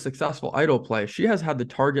 She has a successful idol play. She has had the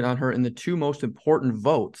target on her in the two most important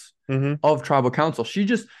votes Hmm. of tribal council. She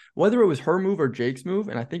just, whether it was her move or Jake's move,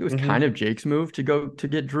 and I think it was Hmm. kind of Jake's move to go to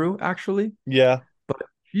get Drew actually, Yeah. but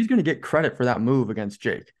she's going to get credit for that move against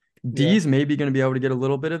Jake. Yeah. D's maybe going to be able to get a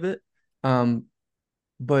little bit of it. Um,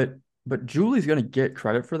 but Julie's going to get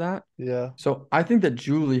credit for that. Yeah. So I think that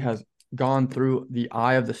Julie has gone through the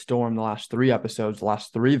eye of the storm the last 3 episodes, the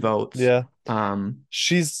last 3 votes. Yeah. Um,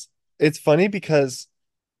 She's it's funny because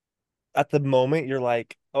at the moment you're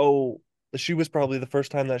like, oh, she was probably the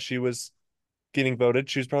first time that she was getting voted.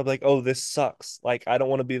 She was probably like, oh, this sucks. Like, I don't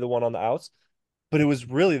want to be the one on the outs. But it was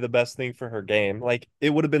really the best thing for her game. Like, it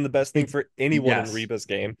would have been the best thing it, for anyone in yes, Reba's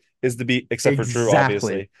game is to be, except for Drew, exactly.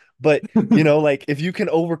 obviously. But, like if you can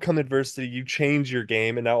overcome adversity, you change your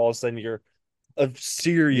game, and now all of a sudden you're a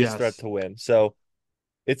serious threat Yes. to win. So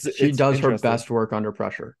She it's does her interesting. best work under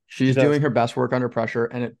pressure. She She's does. doing her best work under pressure,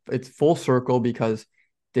 and it's full circle because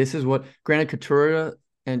this is what granted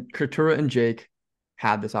Katura and Jake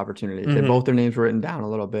had this opportunity. They Hmm. both their names were written down a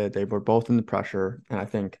little bit. They were both in the pressure, and I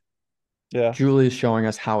think Yeah. Julie is showing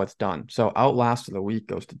us how it's done. So outlast of the week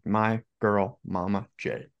goes to my girl, Mama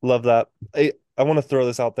J. Love that. I want to throw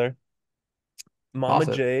this out there. Mama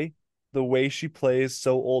Toss it. J, the way she plays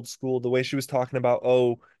so old school, the way she was talking about,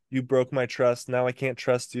 oh, you broke my trust. Now I can't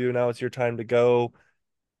trust you. Now it's your time to go.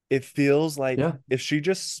 It feels like Yeah. if she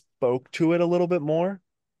just spoke to it a little bit more,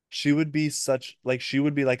 she would be such like she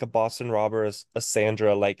would be like a Boston Robber, a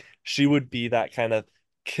Sandra. Like she would be that kind of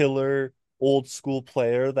killer old school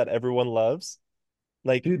player that everyone loves.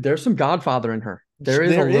 Like Dude, there's some Godfather in her. There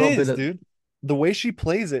is a there little bit is, of. dude. The way she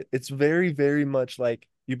plays it, it's very, very much like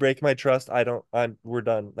you break my trust, I don't, we're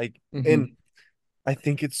done. Like, and Mhm, I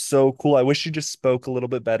think it's so cool. I wish she just spoke a little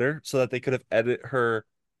bit better so that they could have edited her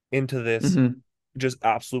into this mhm, just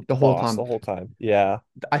absolute the whole boss the time. whole time. Yeah.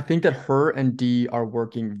 I think that her and D are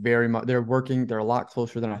working very much. They're working. They're a lot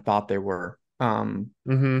closer than I thought they were.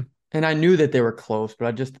 Mm-hmm. And I knew that they were close, but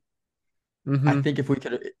I Mm-hmm. think if we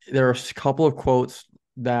could, there are a couple of quotes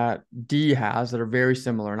that D has that are very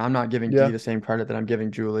similar, and I'm not giving D Yeah. the same credit that I'm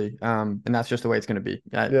giving Julie. And that's just the way it's going to be.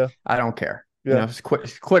 Yeah. I don't care. Yeah. Just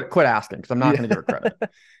quit asking because I'm not Yeah. going to give her credit.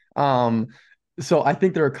 Um, so I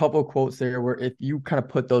think there are a couple of quotes there where if you kind of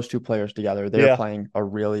put those two players together, they're Yeah. playing a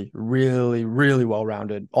really, really, really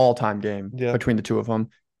well-rounded all-time game Yeah. between the two of them.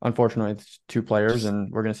 Unfortunately, it's two players, Just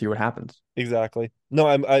and we're going to see what happens. exactly. No,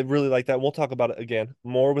 I really like that. We'll talk about it again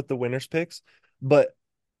more with the winners picks, but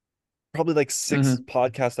probably like six Hmm.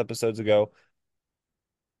 podcast episodes ago,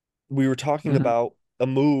 we were talking Hmm. about a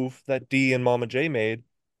move that D and Mama J made,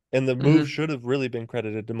 and the move Hmm. should have really been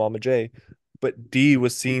credited to Mama J, but D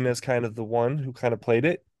was seen as kind of the one who kind of played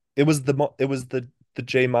it. It was the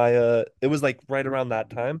J Maya. It was like right around that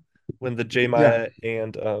time when the J Yeah. Maya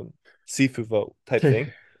and Sifu vote type Okay.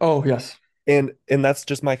 thing, Oh, yes. and that's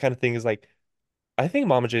just my kind of thing is like I think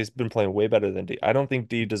Mama J's been playing way better than D. I don't think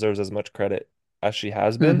D deserves as much credit as she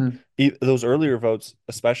has been. Hmm. Those earlier votes,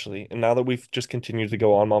 especially. And now that we've just continued to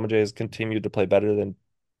go on, Mama J has continued to play better than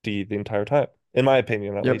D the entire time, in my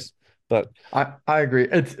opinion, at Yep. least. But I agree.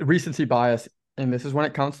 It's recency bias, and this is when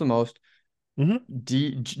it counts the most. mhm,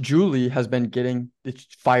 Julie has been getting it's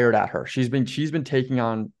fired at her. She's been taking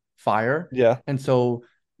on fire, yeah, and so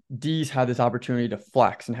D's had this opportunity to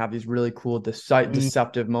flex and have these really cool mm,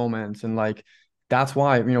 deceptive moments, and like that's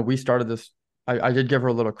why we started this. I did give her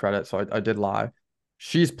a little credit, so I did lie.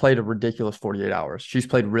 She's played a ridiculous 48 hours. She's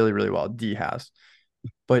played really, really well. D has,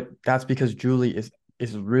 but that's because Julie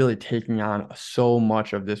is really taking on so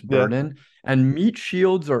much of this yeah, burden. And meat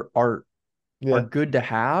shields are yeah, good to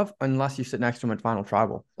have unless you sit next to him in final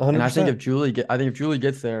tribal. And 100%. I think if Julie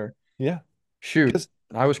gets there, Yeah, shoot, because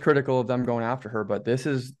I was critical of them going after her, but this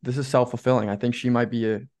is self-fulfilling. I think she might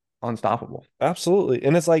be unstoppable. absolutely.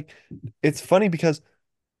 And it's like, it's funny because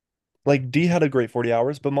like D had a great 40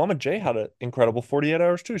 hours, but Mama J had an incredible 48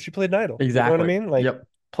 hours too. She played Idol. You know what I Exactly. mean? Like, Yep.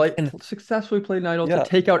 and Successfully played Idol to yeah,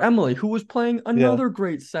 take out Emily, who was playing yeah. another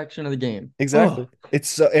great section of the game. Oh, Exactly. It's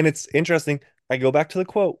so, and it's interesting. I go back to the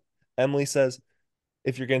quote. Emily says,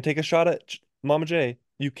 "If you're going to take a shot at Mama J,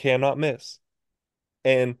 you cannot miss."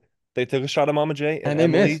 And they took a shot at Mama J, and they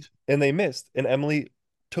missed. And they missed, and Emily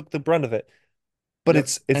took the brunt of it. But Yep.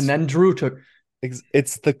 And it's then Drew took.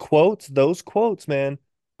 it's the quotes. Those quotes, man,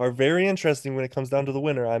 are very interesting when it comes down to the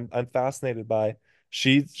winner. I'm fascinated by.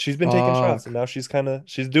 She's been taking shots, and Fuck. now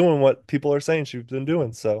she's doing what people are saying she's been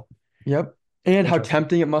doing. So Yep. And how interesting.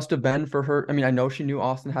 tempting it must have been for her. I mean, I know she knew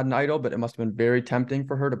Austin had an idol, but it must have been very tempting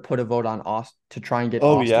for her to put a vote on Austin to try and get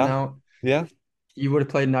Oh Austin yeah, out. yeah, You would have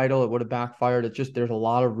played an idol, it would have backfired. It just there's a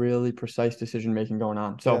lot of really precise decision making going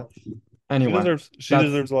on. yeah. So anyway, She that's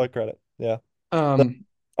deserves a lot of credit. Yeah. um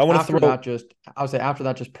I want to after throw, that just I would say after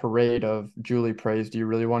that just parade of Julie praise. Do you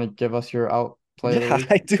really want to give us your outplay of the yeah, week?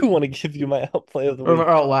 I do want to give you my outplay of the Or week.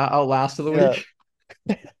 outlast of the Yeah.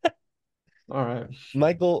 week? All right.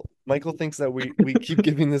 Michael thinks that we keep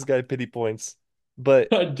giving this guy pity points, but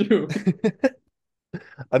I do.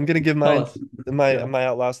 I'm gonna give Tell mine us. my Yeah. my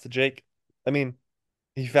outlast to Jake. I mean,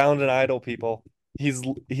 he found an idol, people. He's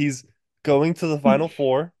going to the final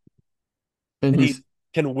four, And and he he's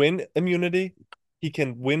can win immunity, he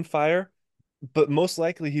can win fire, but most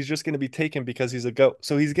likely he's just gonna be taken because he's a GOAT.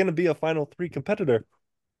 So he's gonna be a final three competitor.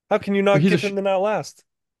 How can you not he's a give him an outlast?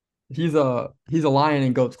 he's a lion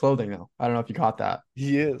in goat's clothing though. I don't know if you caught that.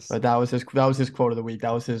 He is. But that was his quote of the week.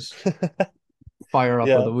 That was his fire up of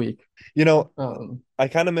Yeah. the week. You know, Um, I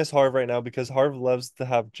kind of miss Harv right now because Harv loves to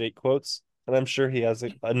have Jake quotes, and I'm sure he has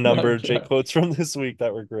a number of Jake yeah, quotes from this week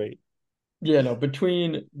that were great. yeah, no,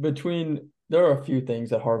 between there are a few things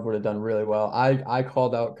that Harv would have done really well. I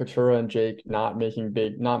called out Katura and Jake not making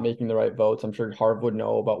the right votes. I'm sure Harv would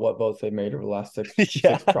know about what votes they made over the last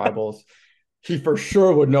Yeah, six tribals. He for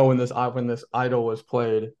sure would know when this idol was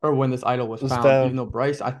played or when this idol was was found. found. Even though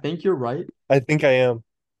Bryce, I think you're right, I think I am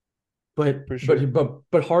but for sure.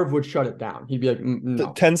 Harv would shut it down. He'd be like,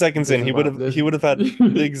 No, 10 seconds this in, is what this." he would have had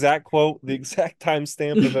the exact quote, the exact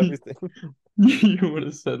timestamp of everything. You would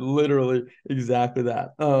have said literally exactly that.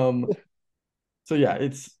 So yeah,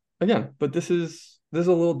 it's again, but this is this is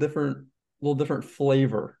a little different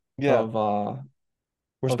flavor Yeah, of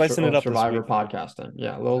we're spicing it of up this Survivor week. podcasting.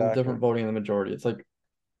 Yeah, a little Exactly. different voting in the majority. It's like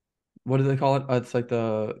what do they call it? It's like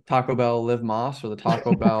the Taco Bell Live Moss or the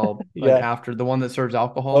Taco Bell like Yeah. after the one that serves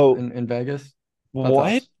alcohol Oh, in Vegas. That's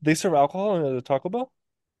what? us. They serve alcohol in a Taco Bell?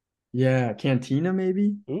 Yeah, Cantina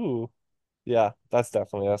maybe. Ooh. Yeah, that's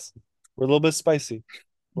definitely us. We're a little bit spicy.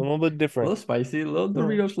 We're a little bit A different. little spicy, a little Yeah.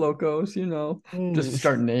 Doritos Locos, you know. Mm.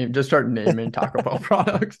 Just start naming Taco Bell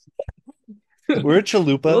products. We're a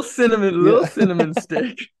chalupa. Little Yeah. cinnamon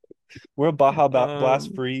stick. We're a Baja Blast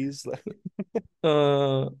Um, Freeze.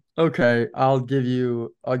 okay, I'll give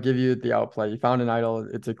you the outplay. You found an idol.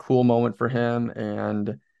 It's a cool moment for him, and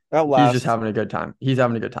he's just Outlast. having a good time. He's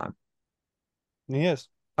having a good time. He is.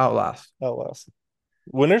 Outlast. Outlast.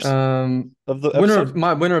 Winners Um, of the episode?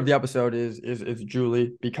 winner of the episode is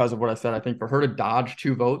Julie because of what I said. I think for her to dodge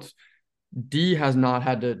 2 votes, D has not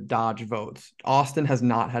had to dodge votes. Austin has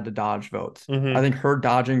not had to dodge votes. I Mm-hmm. think her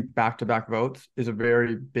dodging back-to-back votes is a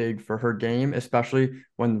very big for her game, especially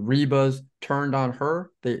when Reba's turned on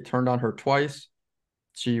her. They turned on her twice.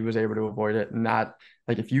 She was able to avoid it. And that,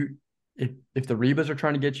 like, if the Rebas are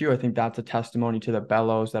trying to get you, I think that's a testimony to the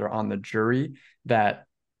Bellows that are on the jury that,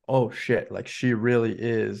 oh shit, like she really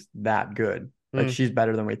is that good. Like Mm. she's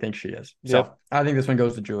better than we think she is. Yep. So I think this one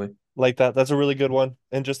goes to Julie. Like that. That's a really good one.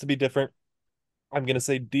 And just to be different, I'm gonna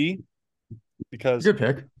say D because Good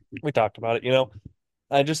pick. we talked about it.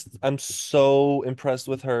 I'm so impressed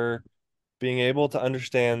with her being able to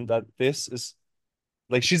understand that this is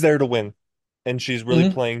like she's there to win and she's really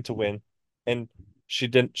Mhm. playing to win. And she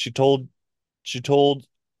told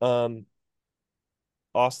um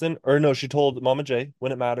Austin, or no, she told Mama J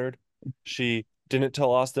when it mattered. She didn't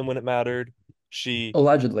tell Austin when it mattered. She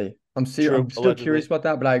Allegedly. True, I'm still curious allegedly. about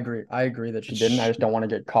that, but I agree. I agree that she didn't. I Sh just don't want to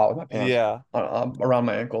get caught with my pants yeah. around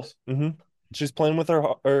my ankles. hmm She's playing with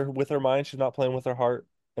or with her mind. She's not playing with her heart.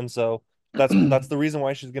 And so that's the reason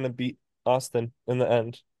why she's gonna beat Austin in the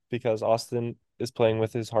end, because Austin is playing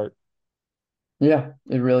with his heart. Yeah,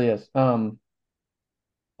 it really is.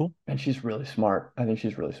 Cool. And she's really smart. I think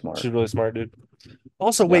she's really She's smart. really smart, dude.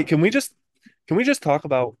 Also, wait, Yeah. can we just talk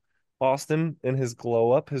about Austin and his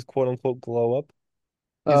glow up, his quote unquote glow up?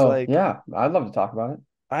 He's Oh, like, yeah. I'd love to talk about it.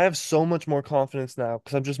 I have so much more confidence now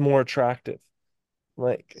because I'm just more attractive.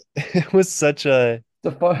 Like it was such a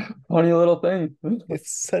It's a funny little thing.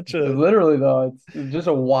 it's such a Literally, though, it's just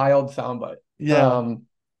a wild soundbite. yeah,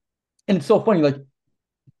 And it's so funny. Like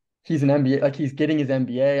he's an MBA, like he's getting his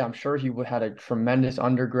MBA. I'm sure he would had a tremendous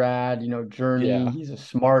undergrad, journey. yeah. He's a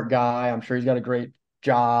smart guy. I'm sure he's got a great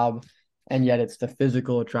job. And yet it's the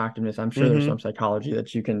physical attractiveness. I'm sure there's Mm-hmm. some psychology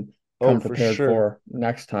that you can Oh, come for prepared sure. for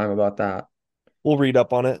next time about that. We'll read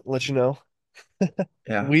up on it, let you know.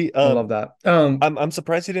 Yeah, We I love that. I'm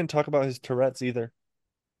surprised he didn't talk about his Tourette's either.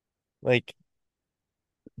 Like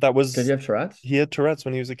that Did was you have Tourette's? he had Tourette's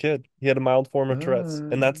when he was a kid. He had a mild form of Tourette's.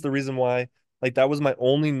 And that's the reason why, like, that was my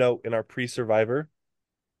only note in our pre-Survivor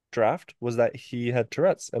draft was that he had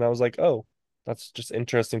Tourette's. And I was like, oh, that's just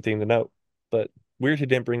interesting thing to note. But weird he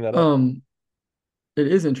didn't bring that up. Um, it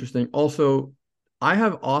is interesting. Also, I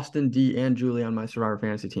have Austin D and Julie on my Survivor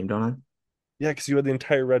Fantasy team, don't I? Yeah, because you had the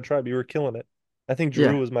entire red tribe. You were killing it. I think Drew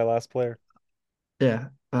Yeah, was my last player. yeah.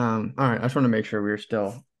 All right. I just want to make sure we are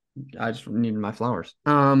still. I just needed my flowers.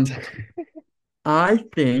 I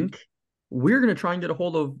think we're gonna try and get a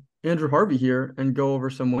hold of Andrew Harvey here and go over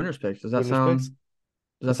some winners picks. Winners picks. Does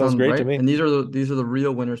That that sounds sound great to right? me. And these are the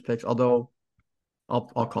real winners picks. Although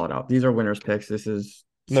I'll call it out. These are winners picks. This is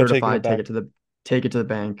No taking it certified. back. Take it to the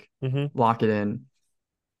bank. Mm-hmm. Lock it in.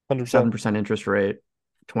 100%. 7% interest rate.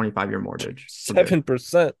 25-year mortgage. We're good.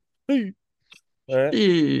 7%. All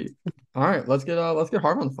right. All right. Let's get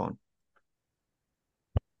Harvey on the phone.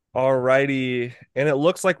 All righty. And it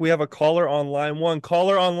looks like we have a caller on line one.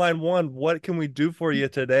 Caller on line one, what can we do for you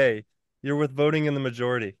today? You're with voting in the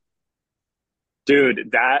majority. Dude,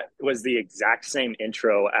 that was the exact same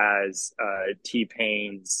intro as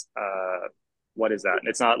T-Pain's what is that?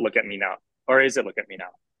 It's not Look at Me Now. Or is it Look at Me Now?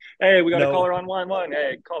 Hey, we got a No, caller on line one.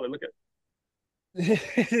 Hey, caller, look at it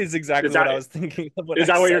is is exactly what that I was thinking of when is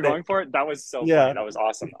I that what you're said it. going for? That was so funny. Yeah. That was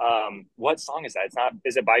awesome. What song is that? It's not,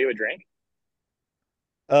 is it Buy You a Drink?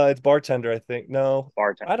 It's bartender, I think. No,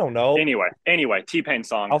 Bartender. I don't know. Anyway, T-Pain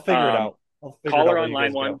song. I'll figure it out. I'll figure it out Caller while on you line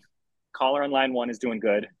guys one. go. Caller on line one is doing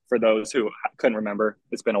good. For those who couldn't remember,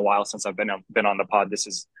 it's been a while since I've been on the pod. This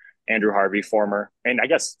is Andrew Harvey, former and I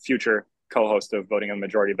guess future co-host of Voting on the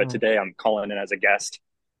Majority. But Oh, today I'm calling in as a guest.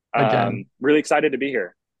 again. Really excited to be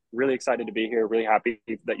here. Really excited to be here. Really happy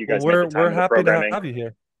that you Well, guys made the we're time in the happy to programming have you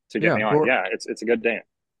here. to get Yeah, me on. we're Yeah, it's a good day.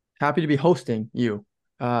 happy to be hosting you.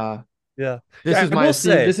 Yeah. This Yeah, is I my will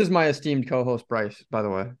esteemed say, this is my esteemed co-host Bryce, by the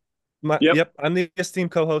way. Yep. I'm the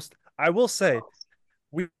esteemed co-host. I will say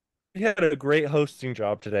we had a great hosting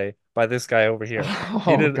job today by this guy over here. Oh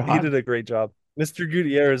He God. did a great job. Mr.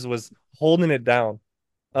 Gutierrez was holding it down.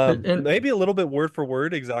 And Maybe a little bit word for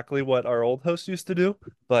word exactly what our old host used to do,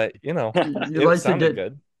 but you it like to sounded get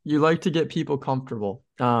good. you like to get people comfortable.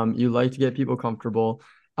 You like to get people comfortable.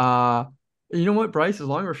 Uh, you know what, Bryce? As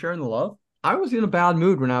long as we're sharing the love, I was in a bad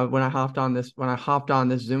mood when I hopped on this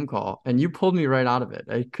Zoom call, and you pulled me right out of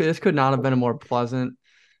it. This could not have been a more pleasant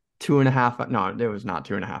 2.5. No, it was not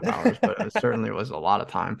 2.5 hours, but it certainly was a lot of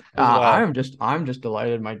time. It was a while. I'm just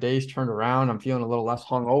delighted. My day's turned around. I'm feeling a little less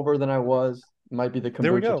hungover than I was. Might be the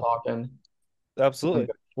There we kombucha go. talking. I'm Absolutely.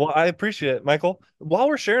 good. Well, I appreciate it, Michael. While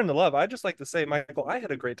we're sharing the love, I just like to say, Michael, I had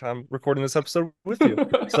a great time recording this episode with you.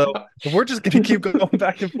 So we're just gonna keep going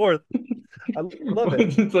back and forth. I love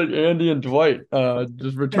it. It's like Andy and Dwight,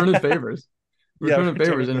 just returning favors. Yeah, Returning favors.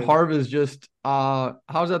 returning And favor. Harv is just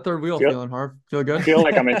how's that third wheel Feel feeling, Harv? Feel good? feel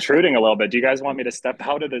like I'm intruding a little bit. Do you guys want me to step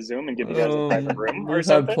out of the Zoom and give you guys a private room or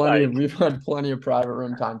something? Like, We've had plenty of private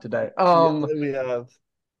room time today. Yeah, we have.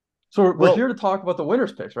 So we're Well, here to talk about the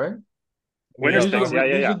winners picks, right? we winners are. These are picks. Yeah,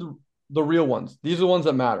 yeah, these yeah. are the real ones. These are the ones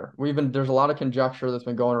that matter. There's a lot of conjecture that's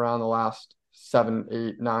been going around the last 7,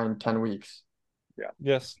 8, 9, 10 weeks. Yeah.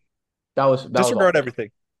 Yes. That was all Disregard fake. everything.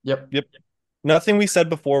 Yep. Yep. Nothing we said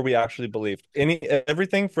before we actually believed.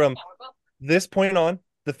 Everything from this point on,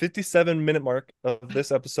 the 57-minute mark of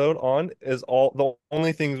this episode on is all the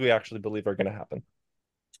only things we actually believe are going to happen.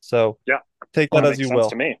 So Yeah. take that That Um, as makes you sense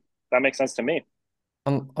to will. me. That makes sense to me.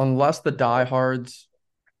 unless the diehards,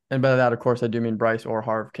 and by that, of course, I do mean Bryce or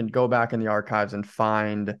Harv, can go back in the archives and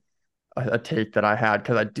find a take that I had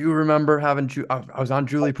because I do remember having I was on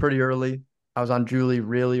Julie pretty early. I was on Julie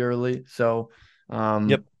really early. So,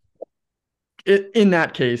 Yep. in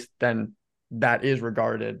that case, then that is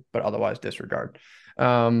regarded, but otherwise disregard.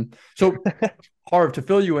 So Harv, to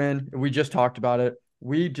fill you in, we just talked about it.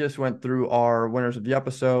 We just went through our winners of the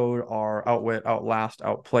episode, our outwit, outlast,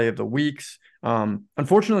 outplay of the weeks.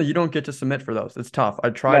 Unfortunately, you don't get to submit for those. It's tough. I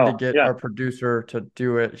tried to No, get yeah. our producer to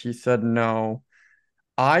do it. He said no.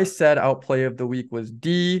 I said outplay of the week was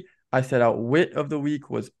D. I said outwit of the week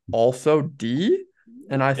was also D.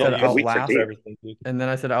 And I Well, said Both the weeks are outlast. for D. everything, dude. And then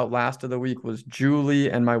I said outlast of the week was Julie.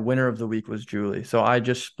 And my winner of the week was Julie. So I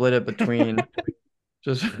just split it between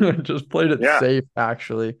just just played it Yeah. safe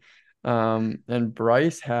actually. And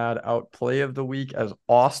Bryce had outplay of the week as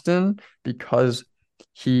Austin because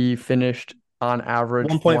he finished on average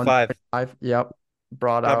 1.5. 1.5. Yep.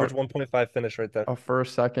 Brought Average out 1.5 finish right there. a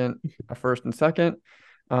first and second.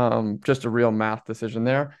 Just a real math decision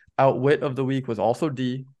there. Outwit of the week was also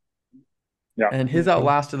D. Yeah. And his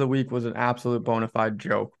outlast of the week was an absolute bona fide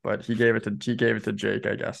joke, but he gave it to Jake,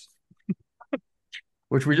 I guess.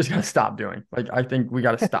 Which we just gotta stop doing. Like I think we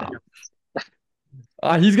gotta stop.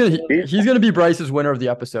 He's gonna be Bryce's winner of the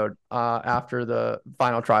episode after the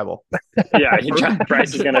final tribal. Yeah.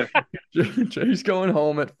 Bryce is gonna. Jake's going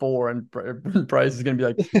home at 4, and Bryce is gonna be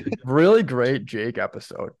like, really great Jake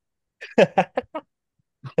episode.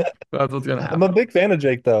 That's what's gonna I'm a happen. big fan of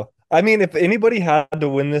Jake, though. I mean, if anybody had to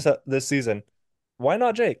win this season, why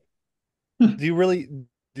not Jake? Do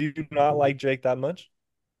you not like Jake that much?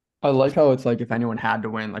 I like how it's like if anyone had to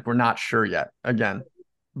win, like we're not sure yet. Again,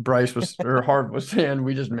 Harv was saying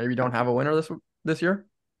we just maybe don't have a winner this year.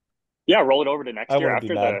 Yeah, roll it over to next I year wouldn't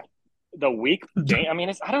be after mad. the week game. I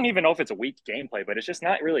mean, I don't even know if it's a weak gameplay, but it's just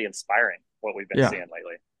not really inspiring what we've been Yeah, seeing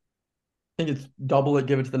lately. I think it's double it,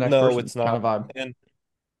 give it to the next No, person it's kind of not. vibe. And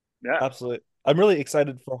Yeah. absolutely. I'm really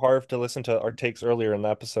excited for Harv to listen to our takes earlier in the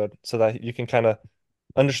episode so that you can kind of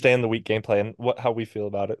understand the weak gameplay and how we feel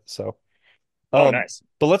about it. So, Oh, um, nice.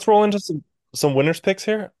 but let's roll into some winners picks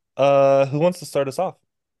here. Who wants to start us off?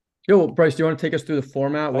 Yo, Bryce, do you want to take us through the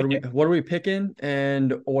format? I can. What are we picking,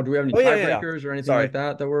 or do we have any Oh yeah. tiebreakers or anything like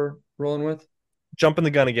Sorry. that we're rolling with? Jumping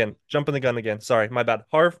the gun again. Jumping the gun again. Sorry, my bad.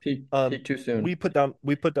 Harv, Peak too soon. we put down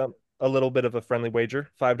a little bit of a friendly wager,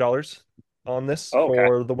 $5 on this Oh, okay.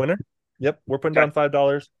 for the winner. Yep, we're putting Okay. down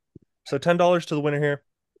 $5. So $10 to the winner here.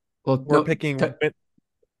 Well, We're no, picking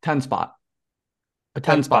 10 spot. A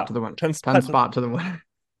 10 10 spot spot. to the winner. 10 10 spot. spot to the winner.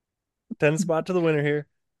 10 spot to the winner here.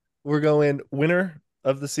 We're going winner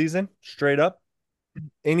of the season, straight up.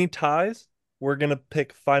 Any ties, we're gonna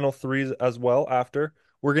pick final threes as well after.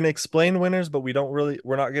 We're gonna explain winners, but we're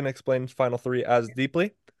not gonna explain final three as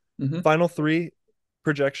deeply. Mm-hmm. Final three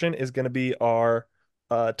projection is gonna be our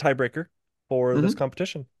tiebreaker for this Mm-hmm.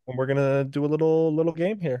 competition. And we're gonna do a little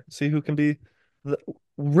game here. See who can be the,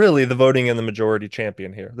 really the voting and the majority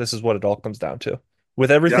champion here. This is what it all comes down to. With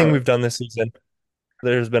everything Yeah. we've done this season,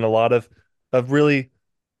 There's been a lot of really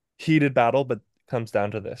heated battle, but it comes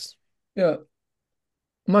down to this. Yeah.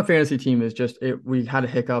 My fantasy team is just we had a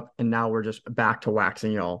hiccup and now we're just back to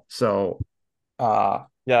waxing y'all. So uh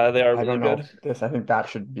Yeah, they are I really don't know good. if this I think that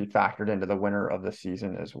should be factored into the winner of the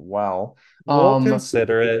season as well. We'll Um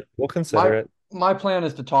consider it. We'll consider my it. my plan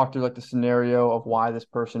is to talk through like the scenario of why this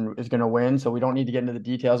person is going to win. So we don't need to get into the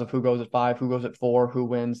details of who goes at 5, who goes at 4, who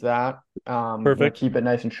wins that. Perfect. Keep it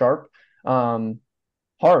nice and sharp. Um,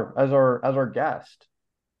 Hard as our guest.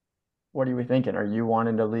 What are we thinking? Are you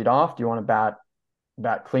wanting to lead off? Do you want to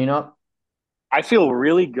bat cleanup? I feel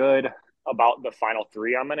really good about the final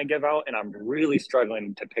three I'm going to give out, and I'm really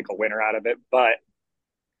struggling to pick a winner out of it, but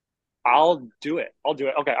I'll do it. I'll do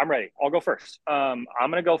it. Okay, I'm ready. I'll go first. I'm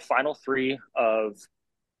going to go final three of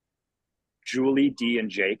Julie, D, and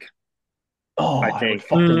Jake. Oh, I I would think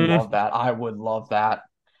fucking love that. I would love that.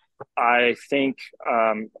 I think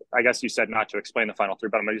I guess you said not to explain the final three,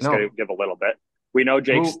 but I'm just going No, to give a little bit. We know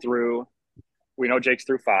Jake's who? through. We know Jake's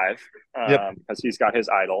through five Yep. because he's got his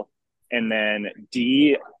idol, and then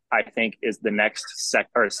D I think is the next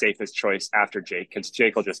safest choice after Jake because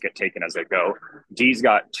Jake will just get taken as they go. D's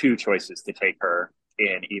got two choices to take her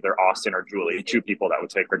in either Austin or Julie, two people that would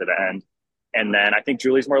take her to the end. And then I think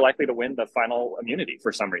Julie's more likely to win the final immunity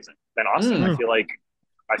for some reason than Austin. Mm,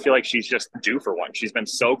 I feel like she's just due for one. She's been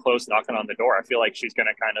so close knocking on the door. I feel like she's going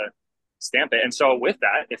to kind of stamp it. And so with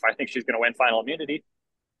that, if I think she's going to win final immunity,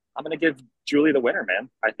 I'm going to give Julie the winner, man.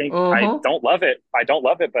 I think I uh-huh. don't love it. I don't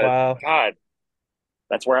love it, but Wow. God,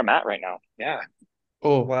 that's where I'm at right now. Yeah.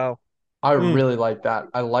 Oh, Wow. I Mm. really like that.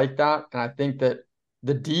 I like that, and I think that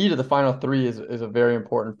the D to the final three is a very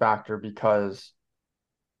important factor because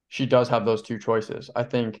she does have those two choices. I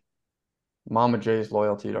think Mama J's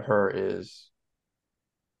loyalty to her is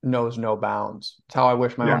knows no bounds. It's how I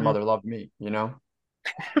wish my Yeah. own mother loved me, you know?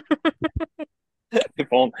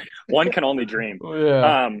 One can only dream.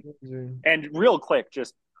 Yeah. Um, and real quick,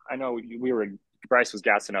 just I know we were Bryce was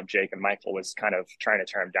gassing up Jake and Michael was kind of trying to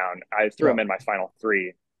turn him down. I threw Yeah. him in my final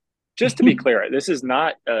three. Just to be clear, this is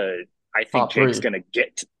not I think Top three.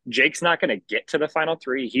 Jake's not gonna get to the final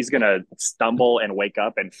three. He's gonna stumble and wake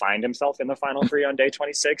up and find himself in the final three on day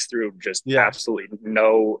 26 through just Yeah. absolutely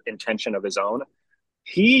no intention of his own.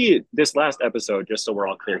 He this last episode, just so we're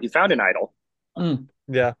all clear, he found an idol. Mm.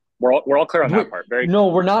 Yeah. We're all clear on Wait, that part. Very no,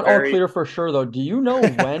 we're not all very clear for sure though. Do you know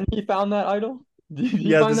when he found that idol? Did he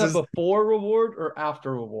Yeah, find this that is before reward or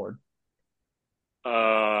after reward?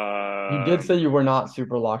 You did say um you were not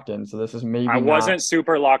super locked in, so this is I maybe not. wasn't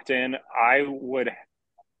super locked in. I would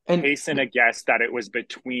And hasten a guess that it was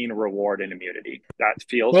between reward and immunity. That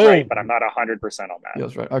feels right, Whoa. but I'm not 100% on that.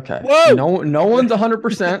 feels right. Okay. Whoa. No one's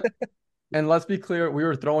 100%. And let's be clear, we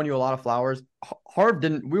were throwing you a lot of flowers. Harv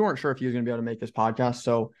didn't, we weren't sure if he was going to be able to make this podcast,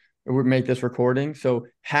 so we would make this recording. So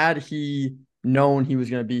had he known he was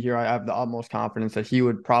going to be here, I have the utmost confidence that he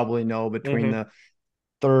would probably know between Hmm. the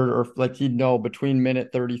third or like he'd know between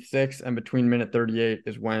minute 36 and between minute 38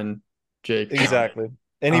 is when Jake found it. Exactly.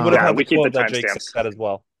 And he would have Yeah, had the we keep the quote that Jake timestamps. said as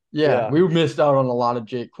well. Yeah, Yeah. we missed out on a lot of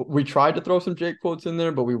Jake. We tried to throw some Jake quotes in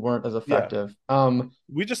there, but we weren't as Yeah. effective.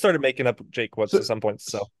 We just started making up Jake quotes So at some points.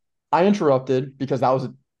 So I interrupted because that was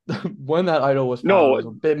when that idol was found No, was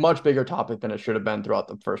a bit much bigger topic than it should have been throughout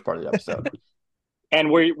the first part of the episode.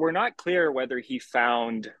 and we're not clear whether he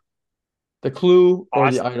found The clue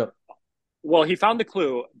or the Austin. idol. Well, he found the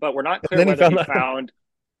clue, but we're not and clear then he whether found that.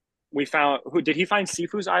 we found who did he find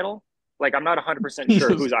Sifu's idol? Like I'm not 100% sure Jesus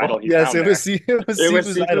whose idol fuck. he Yes, found it there. was it was It was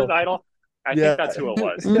Sifu's Sifu's idol. idol. I think Yeah. that's who it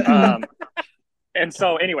was. Mhm. And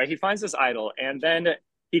so anyway, he finds this idol, and then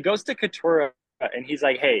he goes to Katura, and he's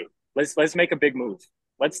like, "Hey, let's make a big move.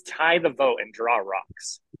 Let's tie the vote and draw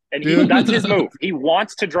rocks." And Dude. that's his move. He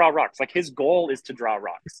wants to draw rocks. Like his goal is to draw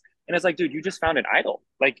rocks. And it's like, dude, you just found an idol.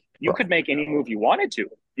 Like you Bro. could make any move you wanted to.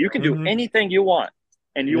 You can do Mhm. anything you want,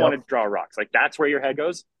 and you want Yep. to draw rocks. Like that's where your head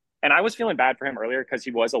goes. And I was feeling bad for him earlier because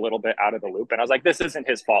he was a little bit out of the loop. And I was like, this isn't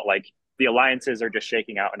his fault. Like the alliances are just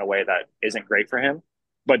shaking out in a way that isn't great for him.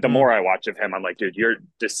 But the Mm. more I watch of him, I'm like, dude, your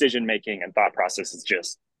decision making and thought process is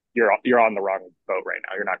just you're on the wrong boat right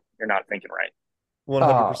now. You're not thinking right.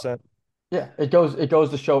 100%. Yeah, it goes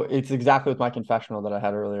to show it's exactly with my confessional that I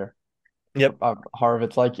had earlier. Yep. Harv,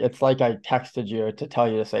 it's like I texted you to tell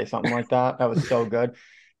you to say something like that. That was so good.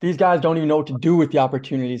 These guys don't even know what to do with the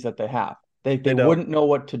opportunities that they have. They don't. wouldn't know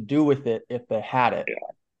what to do with it if they had it. Yeah.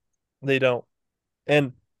 They don't.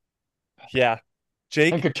 And yeah,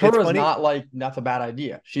 Jake, And it's Katura's funny. not like that's a bad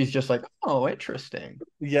idea. She's just like, oh, interesting.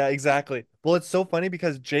 Yeah, exactly. Well, it's so funny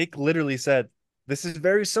because Jake literally said, this is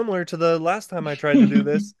very similar to the last time I tried to do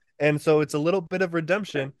this. And so it's a little bit of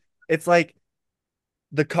redemption. It's like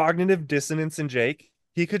the cognitive dissonance in Jake.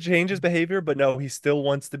 He could change his behavior, but no, he still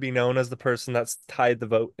wants to be known as the person that's tied the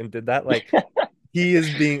vote and did that. Like he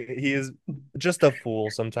is just a fool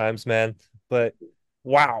sometimes, man. But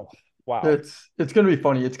wow. Wow. It's gonna be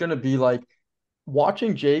funny. It's gonna be like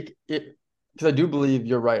watching Jake. It because I do believe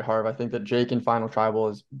you're right, Harv. I think that Jake in Final Tribal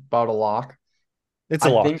is about a lock. It's a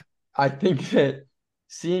I think lock. I think that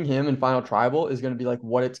seeing him in Final Tribal is going to be like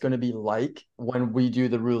what it's going to be like when we do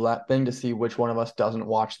the roulette thing to see which one of us doesn't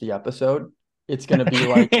watch the episode. It's going to be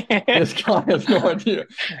like this guy has no idea.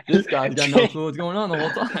 This guy's got no Jake, clue what's going on the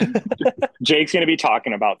whole time. Jake's gonna be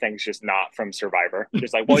talking about things just not from Survivor.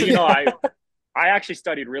 Just like, well, I actually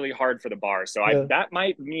studied really hard for the bar, so I Yeah. that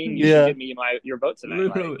might mean you should Yeah. give me your vote tonight.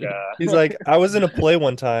 Literally. He's like, I was in a play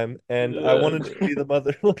one time and I Yeah. wanted to be the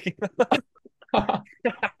mother looking.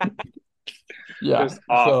 Yeah. just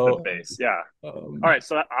off the So base. Yeah. um, All right,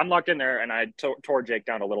 so I'm locked in there, and I tore Jake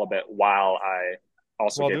down a little bit while I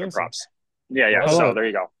also While gave doing him so. props. Yeah, yeah. Love So oh, there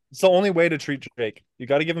you go. It's the only way to treat Jake. You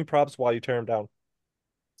got to give him props while you tear him down.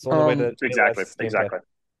 It's the only way to realize Exactly, it's gameplay. exactly.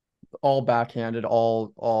 all backhanded,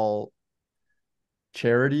 all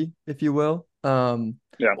charity, if you will.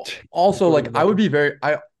 Yeah. Also, like I would Nothing. be very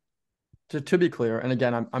I to be clear, and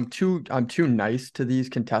again, I'm too nice to these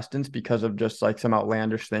contestants because of just like some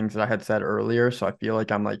outlandish things that I had said earlier. So I feel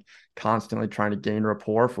like I'm like constantly trying to gain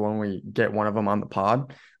rapport for when we get one of them on the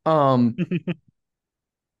pod. Um,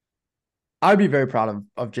 I'd be very proud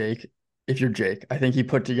of Jake if you're Jake. I think he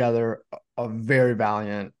put together a very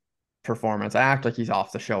valiant performance. I act like he's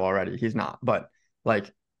off the show already. He's not, but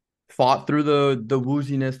like fought through the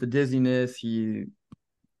wooziness, the dizziness. He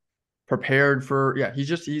prepared for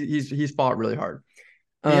he's fought really hard.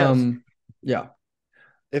 Yes. Yeah.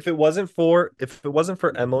 If it wasn't for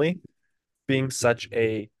Emily being such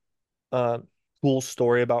a um cool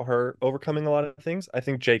story about her overcoming a lot of things, I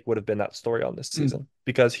think Jake would have been that story on this Mm. season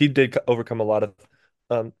because he did overcome a lot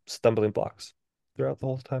of stumbling blocks throughout the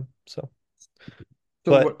whole time. So, So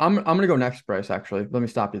but what I'm gonna go next, Bryce, actually. Let me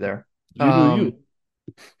stop you there. you do Um,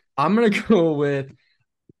 you. I'm gonna go with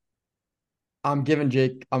I'm giving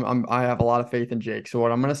Jake I have a lot of faith in Jake. So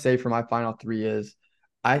what I'm gonna say for my final three is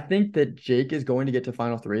I think that Jake is going to get to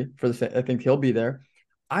final three for I think he'll be there.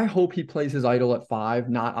 I hope he plays his idol at five,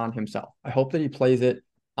 not on himself. I hope that he plays it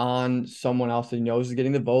on someone else that he knows is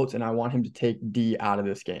getting the votes, and I want him to take D out of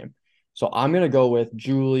this game. So I'm gonna go with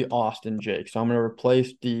Julie, Austin, Jake. So I'm gonna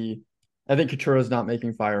replace D. I think Katura's not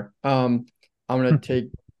making fire. I'm gonna take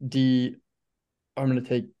D. I'm gonna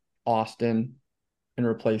take Austin and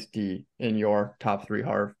replace D in your top three,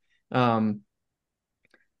 Harv. Um,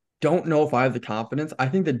 don't know if I have the confidence. I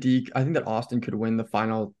think that Austin could win the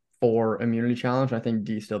final four immunity challenge. I think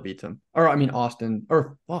D still beats him. Or I mean Austin,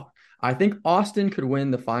 or fuck. I think Austin could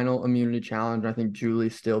win the final immunity challenge. I think Julie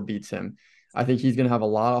still beats him. I think he's gonna have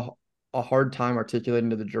a hard time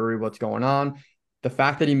articulating to the jury what's going on. The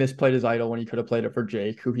fact that he misplayed his idol when he could have played it for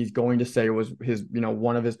Jake, who he's going to say was his,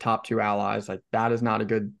 one of his top two allies, like that is not a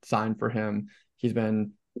good sign for him. He's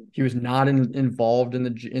been he was not involved in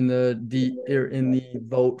the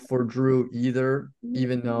vote for Drew either,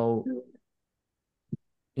 even though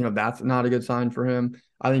that's not a good sign for him.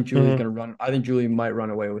 I think Julie's Mhm. gonna run. I think Julie might run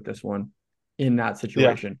away with this one in that Yeah,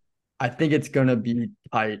 situation. I think it's gonna be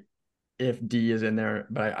tight if D is in there,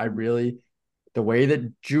 but I really the way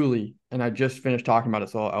that Julie and I just finished talking about it,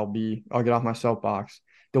 so I'll get off my soapbox.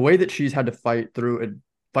 The way that she's had to fight through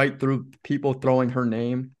people throwing her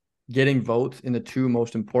name, getting votes in the two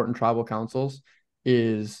most important tribal councils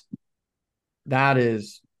is that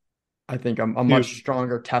is I think a much huge.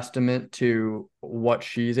 stronger testament to what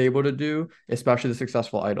she's able to do, especially the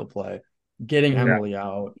successful idol play, getting Mhm. Yeah. Emily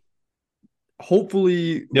out.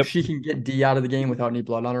 Hopefully, Yep, she can get D out of the game without any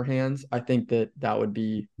blood on her hands. I think that would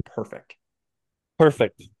be perfect.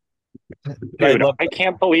 perfect. I Dude, love I that.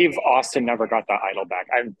 can't believe Austin never got that idol back.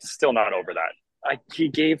 I'm still not over that. He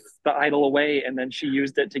gave the idol away, and then she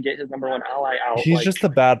used it to get his number one ally out. He's Like, just a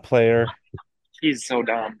bad player. he's so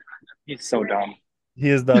dumb. He's so dumb. He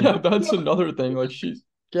is dumb. Yeah, that's another thing. Like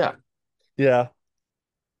yeah, Yeah.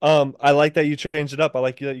 I like that you changed it up. I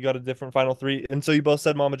like that you got a different final three. And so you both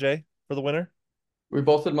said Mama J for the winner? we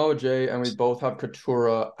both said Moa J, and we both have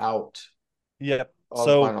Katura out Yep. of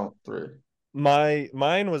So final three.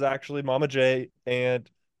 mine was actually Mama J, and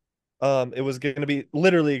it was gonna be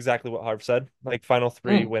literally exactly what Harv said, like final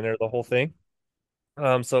three Mm. winner, the whole thing.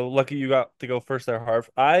 So lucky you got to go first there, Harv.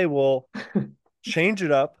 I will change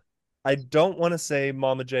it up. I don't want to say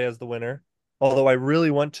Mama J as the winner, although I really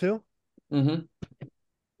want to. Mm-hmm.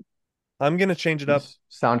 I'm gonna change it You up.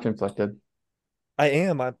 sound conflicted. I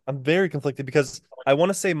am. I'm very conflicted because I want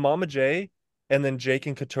to say Mama J, and then Jake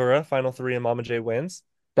and Katura, final three, and Mama J wins.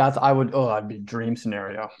 That'd be dream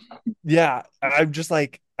scenario. Yeah, I'm just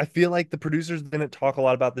like, I feel like the producers didn't talk a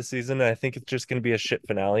lot about this season, and I think it's just going to be a shit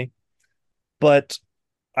finale. But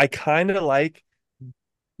I kind of like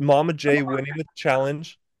Mama J winning the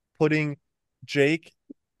challenge, putting Jake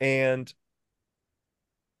and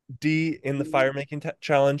D in the fire making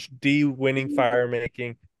challenge, D winning fire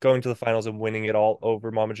making, going to the finals and winning it all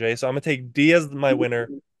over Mama J. So I'm gonna take D as my winner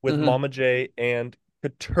with Mm-hmm. Mama J and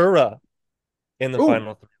Katura in the Ooh.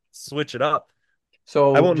 final three. Switch it up. I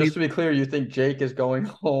So won't just need to be clear, you think Jake is going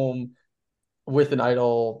home with an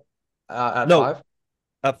idol at no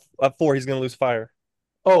 5? at four. He's gonna lose fire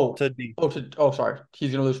Oh, to D. sorry.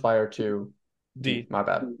 He's gonna lose fire to D. D. My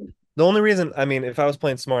bad. The only reason, I mean, if I was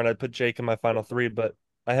playing smart, I'd put Jake in my final three, but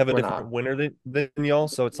I have a We're different not. winner than y'all,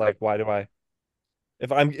 so it's like, why do I?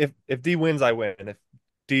 If D wins, I win. If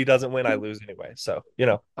D doesn't win, I lose anyway. So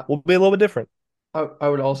I, we'll be a little bit different. I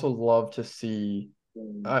would also love to see.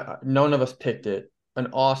 None of us picked it. An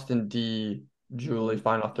Austin D Julie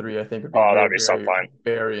final three. I think would be Oh, that very, would be so very, fun.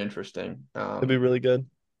 very interesting. It'd be really good.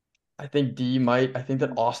 I think D might. I think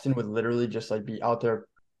that Austin would literally just like be out there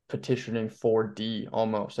petitioning for D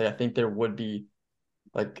almost. Like I think there would be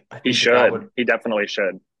like I He think that should. would. He definitely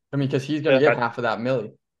should. I mean, because he's gonna Yeah. get half of that milli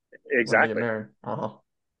when they get Exactly. married. Uh-huh.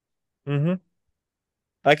 Mm-hmm.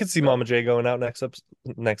 I could see Mama J going out next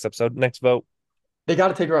episode, next vote. They got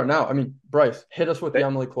to take her out now. I mean, Bryce, hit us with the They,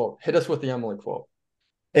 Emily quote. Hit us with the Emily quote.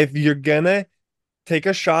 If you're gonna take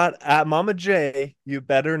a shot at Mama J, you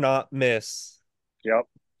better not miss. yep.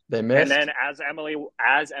 They And then missed.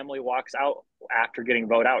 as Emily walks out after getting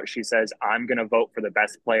voted out, she says, "I'm gonna vote for the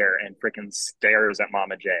best player," and freaking stares at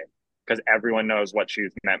Mama J because everyone knows what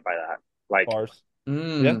she's meant by that. Like Bars. Yeah.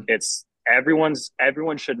 Mm. it's everyone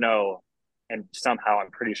should know, and somehow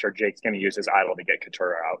I'm pretty sure Jake's gonna use his idol to get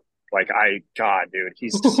Katura out. Like God, dude,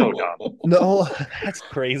 he's so dumb. No, that's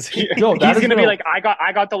crazy. No, that He's is gonna be gonna like,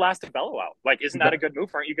 I got the last Bello out. Like, isn't that a that good move?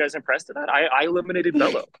 Aren't you guys impressed with that? I eliminated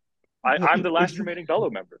Bello. I'm the last is remaining Bello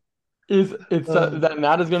member.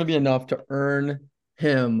 that is gonna be enough to earn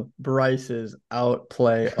him Bryce's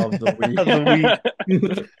outplay of the The week.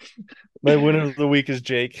 week. My winner of the week is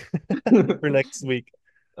Jake for next week.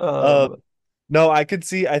 Uh, Um, no, I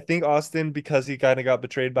think Austin, because he kind of got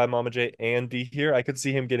betrayed by Mama J and D here, I could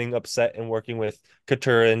see him getting upset and working with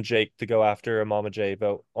Katura and Jake to go after a Mama J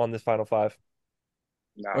vote on this final five.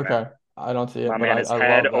 No, okay, man. I don't see My it, but man is I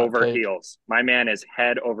head love that over take. heels. My man is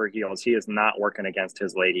head over heels. He is not working against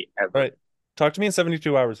his lady All ever. right. Talk to me in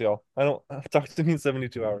 72 hours, y'all. I don't talk to me in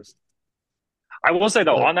 72 hours. I will say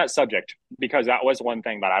though, But on that subject, because that was one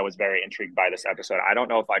thing that I was very intrigued by this episode. I don't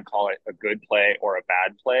know if I'd call it a good play or a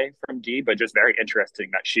bad play from D, but just very interesting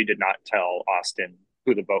that she did not tell Austin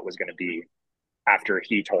who the vote was going to be after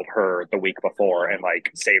he told her the week before and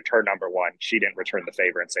like saved her number one. She didn't return the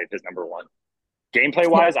favor and saved his number one. Gameplay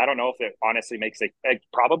smart, wise, I don't know if it honestly makes it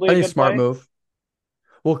probably I a think good smart play. move.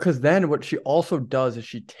 Well, because then what she also does is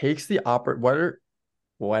she takes the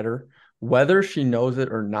whether whether she knows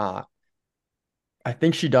it or not. I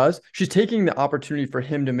think she does. She's taking the opportunity for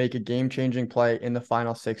him to make a game-changing play in the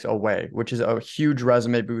final six away, which is a huge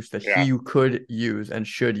resume boost that Yeah, he could use and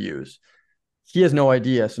should use. He has no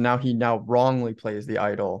idea, so now he wrongly plays the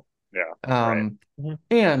idol. yeah, right. Um, Mhm.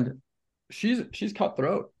 and she's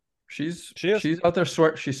cutthroat. She's She is. she's out there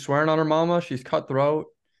she's swearing on her mama. She's cutthroat.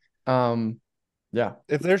 Um, yeah.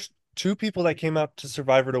 If there's two people that came out to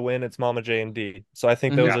Survivor to win, it's Mama J and D. So I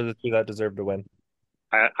think those Yeah, are the two that deserve to win.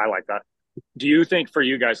 I like that. Do you think for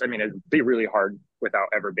you guys, I mean, it'd be really hard without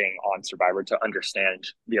ever being on Survivor to understand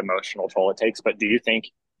the emotional toll it takes, but do you think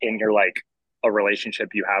in your like a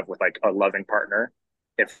relationship you have with like a loving partner,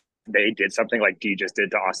 if they did something like D just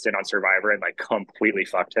did to Austin on Survivor and like completely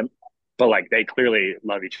fucked him, but like they clearly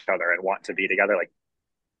love each other and want to be together, like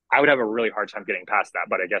I would have a really hard time getting past that.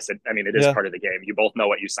 But I guess I mean, it is Yeah. part of the game. You both know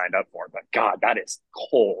what you signed up for, but God, that is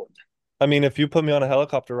cold. I mean, if you put me on a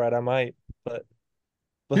helicopter ride, I might, but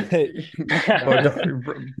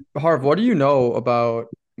Harv, what do you know about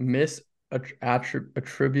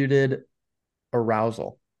misattributed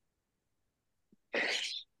arousal?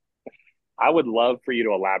 I would love for you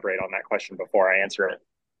to elaborate on that question before I answer it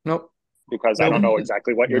Nope. because I don't Nope. know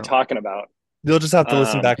exactly what you're No. talking about. you'll just have to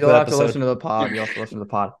listen back to You'll the have to listen episode. to the pod. You'll have to listen to the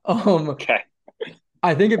pod. Okay.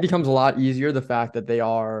 I think it becomes a lot easier the fact that they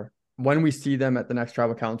are, when we see them at the next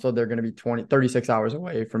tribal council, they're going to be 36 hours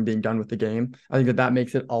away from being done with the game. I think that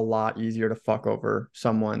makes it a lot easier to fuck over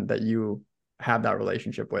someone that you have that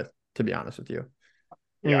relationship with, to be honest with you.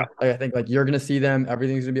 Yeah. I think like you're going to see them,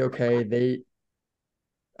 everything's going to be okay.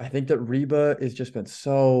 I think that Reba has just been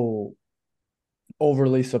so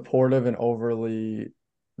overly supportive and overly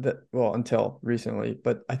until recently,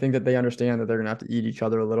 but I think that they understand that they're gonna have to eat each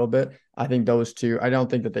other a little bit. I think those two, I don't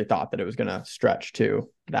think that they thought that it was gonna stretch to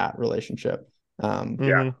that relationship.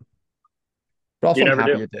 Yeah. But also You I'm never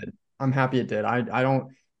happy do. it did. I'm happy it did. I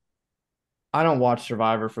don't watch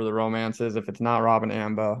Survivor for the romances. If it's not Rob and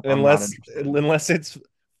Amba, I'm not interested. Unless it's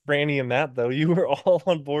Franny and Matt, though. You were all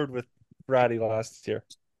on board with Bratty last year.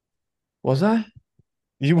 Was I?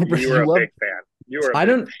 You were you a love big fan. You were a I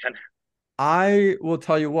big don't fan. I will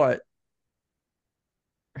tell you what,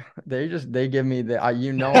 they give me the I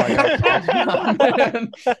got a soft spot,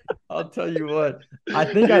 man. I'll tell you what. I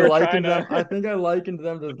think You I were trying likened them. to. I think I likened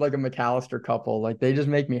them to like a McAllister couple. Like they just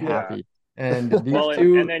make me Yeah. happy. And these Well, and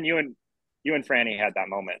two, then you and Franny had that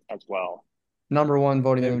moment as well. number one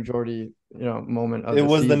voting in the it, majority, moment of it the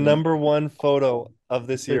was the season. number one photo of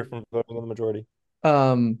this year It, from voting in the majority.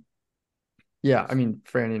 um, yeah, I mean,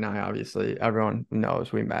 Franny and I, obviously, everyone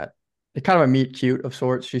knows we met. It's kind of a meet cute of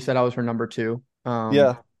sorts. She said I was her number two.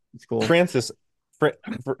 Yeah. It's cool. Francis,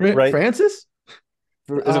 right? Francis? Is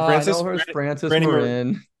it I know Francis? her as Francis Franny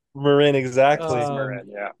Marin. Marin, Francis exactly. Um, Morin,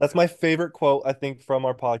 yeah. That's my favorite quote, I think, from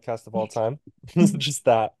our podcast of all time. Just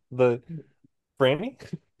that. The Franny?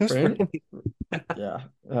 Who's Franny? Franny?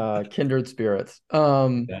 Yeah. Kindred spirits.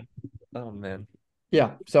 Yeah. Oh man.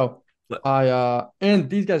 Yeah. So But and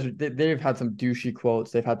these guys they've had some douchey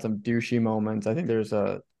quotes. They've had some douchey moments. I think there's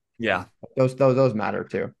yeah. those matter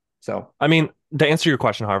too. So I mean, to answer your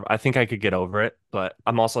question, Harv, I think I could get over it, but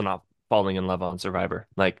I'm also not falling in love on Survivor.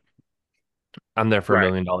 Like, I'm there for Right.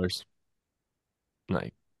 $1 million.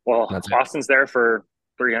 Like, Well, that's it. Austin's there for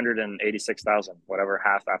 386,000, whatever,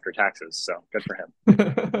 half after taxes. So good for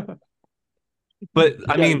him. But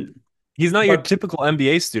I yeah, mean, he's not your but typical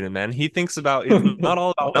MBA student, man. He thinks about it's not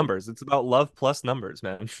all about numbers. It's about love plus numbers,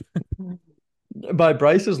 man. by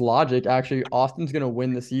Bryce's logic, actually, Austin's gonna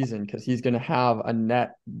win the season because he's gonna have a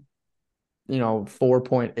net,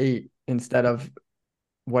 4.8 instead of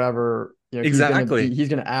whatever, Exactly. he's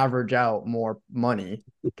gonna average out more money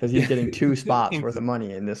because he's getting two spots worth of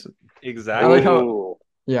money in this. I like Exactly. how, Ooh.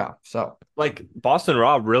 yeah. So Like Boston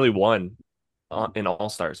Rob really won in All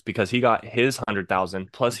Stars because he got his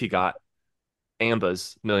 100,000 plus he got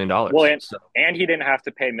Amba's Well, $1 million. So and he didn't have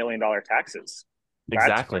to pay $1 million taxes. That's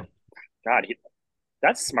exactly. God.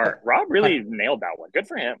 That's I, smart. Rob I, really nailed that one. Good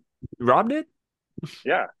for him. Rob did?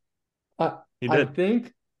 Yeah. I, He I did.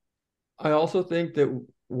 think, I also think that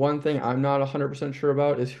one thing I'm not 100% sure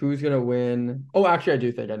about is who's gonna win. Oh, actually, I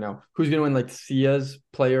do think I know who's gonna win, like Sia's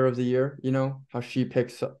Player of the Year. You know how she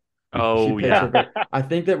Oh picks yeah. her. I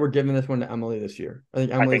think that we're giving this one to Emily this year. I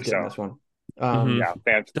think I Emily's think getting so. this one. hmm Yeah.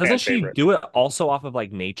 Fan Doesn't she favorite. do it also off of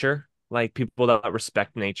like nature? Like people that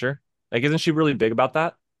respect nature? Like isn't she really big about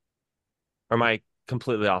that? Or am I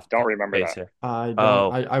completely off Don't remember base that. here? I don't.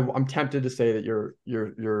 Oh, I'm tempted to say that you're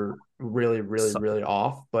really really so, really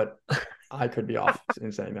off, but I could be off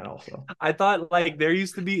in saying that also. I thought like there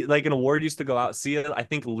used to be like an award used to go out. Sia, I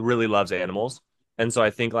think really loves animals, and so I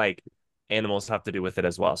think like animals have to do with it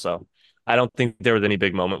as well. So I don't think there was any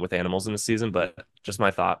big moment with animals in the season, but just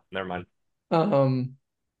my thought. Never mind. Um,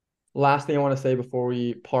 Last thing I want to say before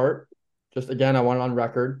we part, just again, I want it on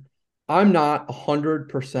record. I'm not 100%,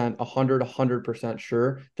 100%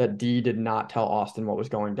 sure that D did not tell Austin what was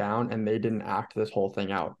going down and they didn't act this whole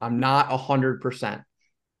thing out. I'm not 100%.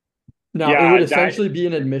 Now, it would Yeah. That. essentially be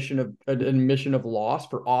an admission of loss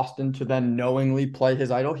for Austin to then knowingly play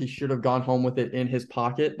his idol. He should have gone home with it in his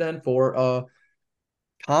pocket then for a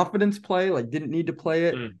confidence play, like didn't need to play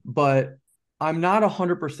it. Mm, But I'm not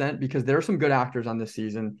 100% because there are some good actors on this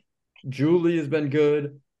season. Julie has been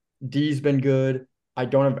good. D's been good. I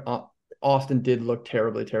don't have Austin did look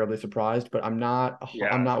terribly, terribly surprised, but I'm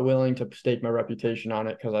Yeah. not willing to stake my reputation on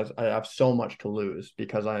it because I have so much to lose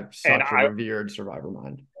because I have And such a revered Survivor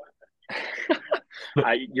mind.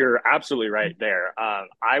 you're absolutely right there.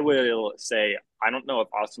 I will say I don't know if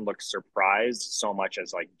Austin looked surprised so much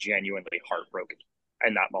as like genuinely heartbroken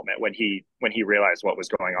in that moment when he realized what was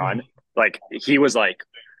going on. Like he was like,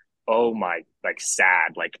 "Oh my!" Like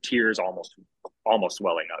sad, like tears almost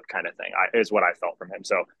welling up, kind of thing. Is what I felt from him.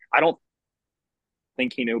 So I don't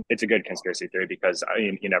think he knew. It's a good conspiracy theory because I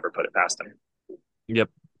mean, you never put it past him. yep.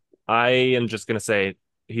 I am just gonna say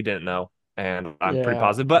he didn't know, and I'm pretty Yeah.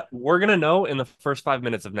 positive. But we're gonna know in the first 5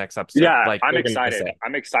 minutes of next episode. Yeah, Like I'm they're gonna excited. say.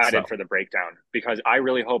 I'm excited So for the breakdown because I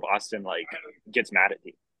really hope Austin like gets mad at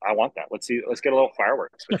me. I want that. Let's see. Let's get a little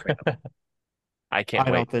fireworks between them. I can't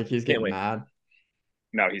I don't wait. think he's Can't getting wait. mad.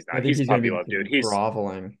 No, he's I not. think He's he's going to puppy be love, dude. He's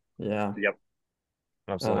groveling. Yeah. yep.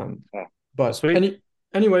 Absolutely. Um, Oh, Well, but sweet.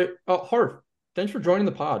 anyway, Harv, thanks for joining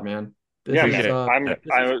the pod, man. This yeah, is man. Appreciate I'm. it.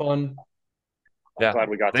 this is I fun. I'm glad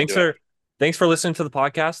we got to Thanks do it. thanks for listening to the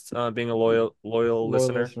podcast, being a loyal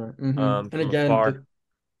listener And from again, afar.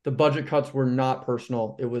 the budget cuts were not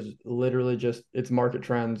personal. It was literally just it's market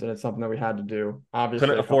trends and it's something that we had to do. Obviously,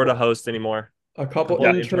 Couldn't afford a host anymore. a couple Couple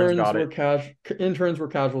of interns got it. interns were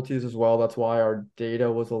casualties as well. That's why our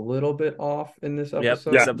data was a little bit off in this Yep,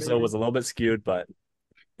 episode. this episode was a little bit skewed, but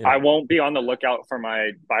I won't be on the lookout for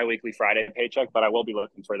my biweekly Friday paycheck, but I will be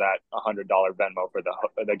looking for that $100 Venmo for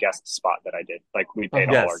the guest spot that I did. Like we paid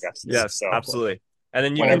all our guests. Yes, so absolutely. And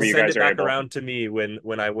then you whenever can you send guys it are back able. around to me when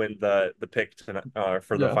I win the pick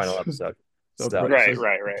for the final episode.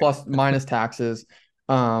 Right. Plus minus taxes.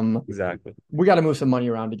 Exactly. We got to move some money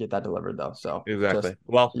around to get that delivered though. So exactly.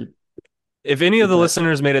 Well, if any of the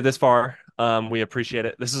listeners made it this far, we appreciate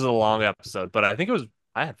it. This is a long episode, but I think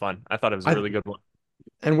I had fun. I thought it was a really good one.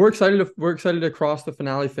 And we're excited to cross the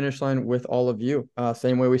finale finish line with all of you.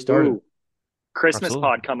 Same way we started. Ooh, Christmas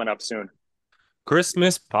pod coming up soon.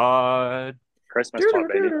 Christmas pod,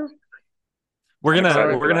 baby. We're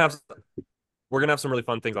gonna have some really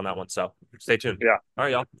fun things on that one. So stay tuned. Yeah. All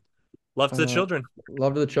right, y'all. Love to the children.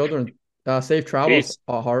 Love to the children. Safe travels,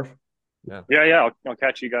 Harv. Yeah. I'll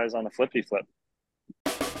catch you guys on the flippy flip.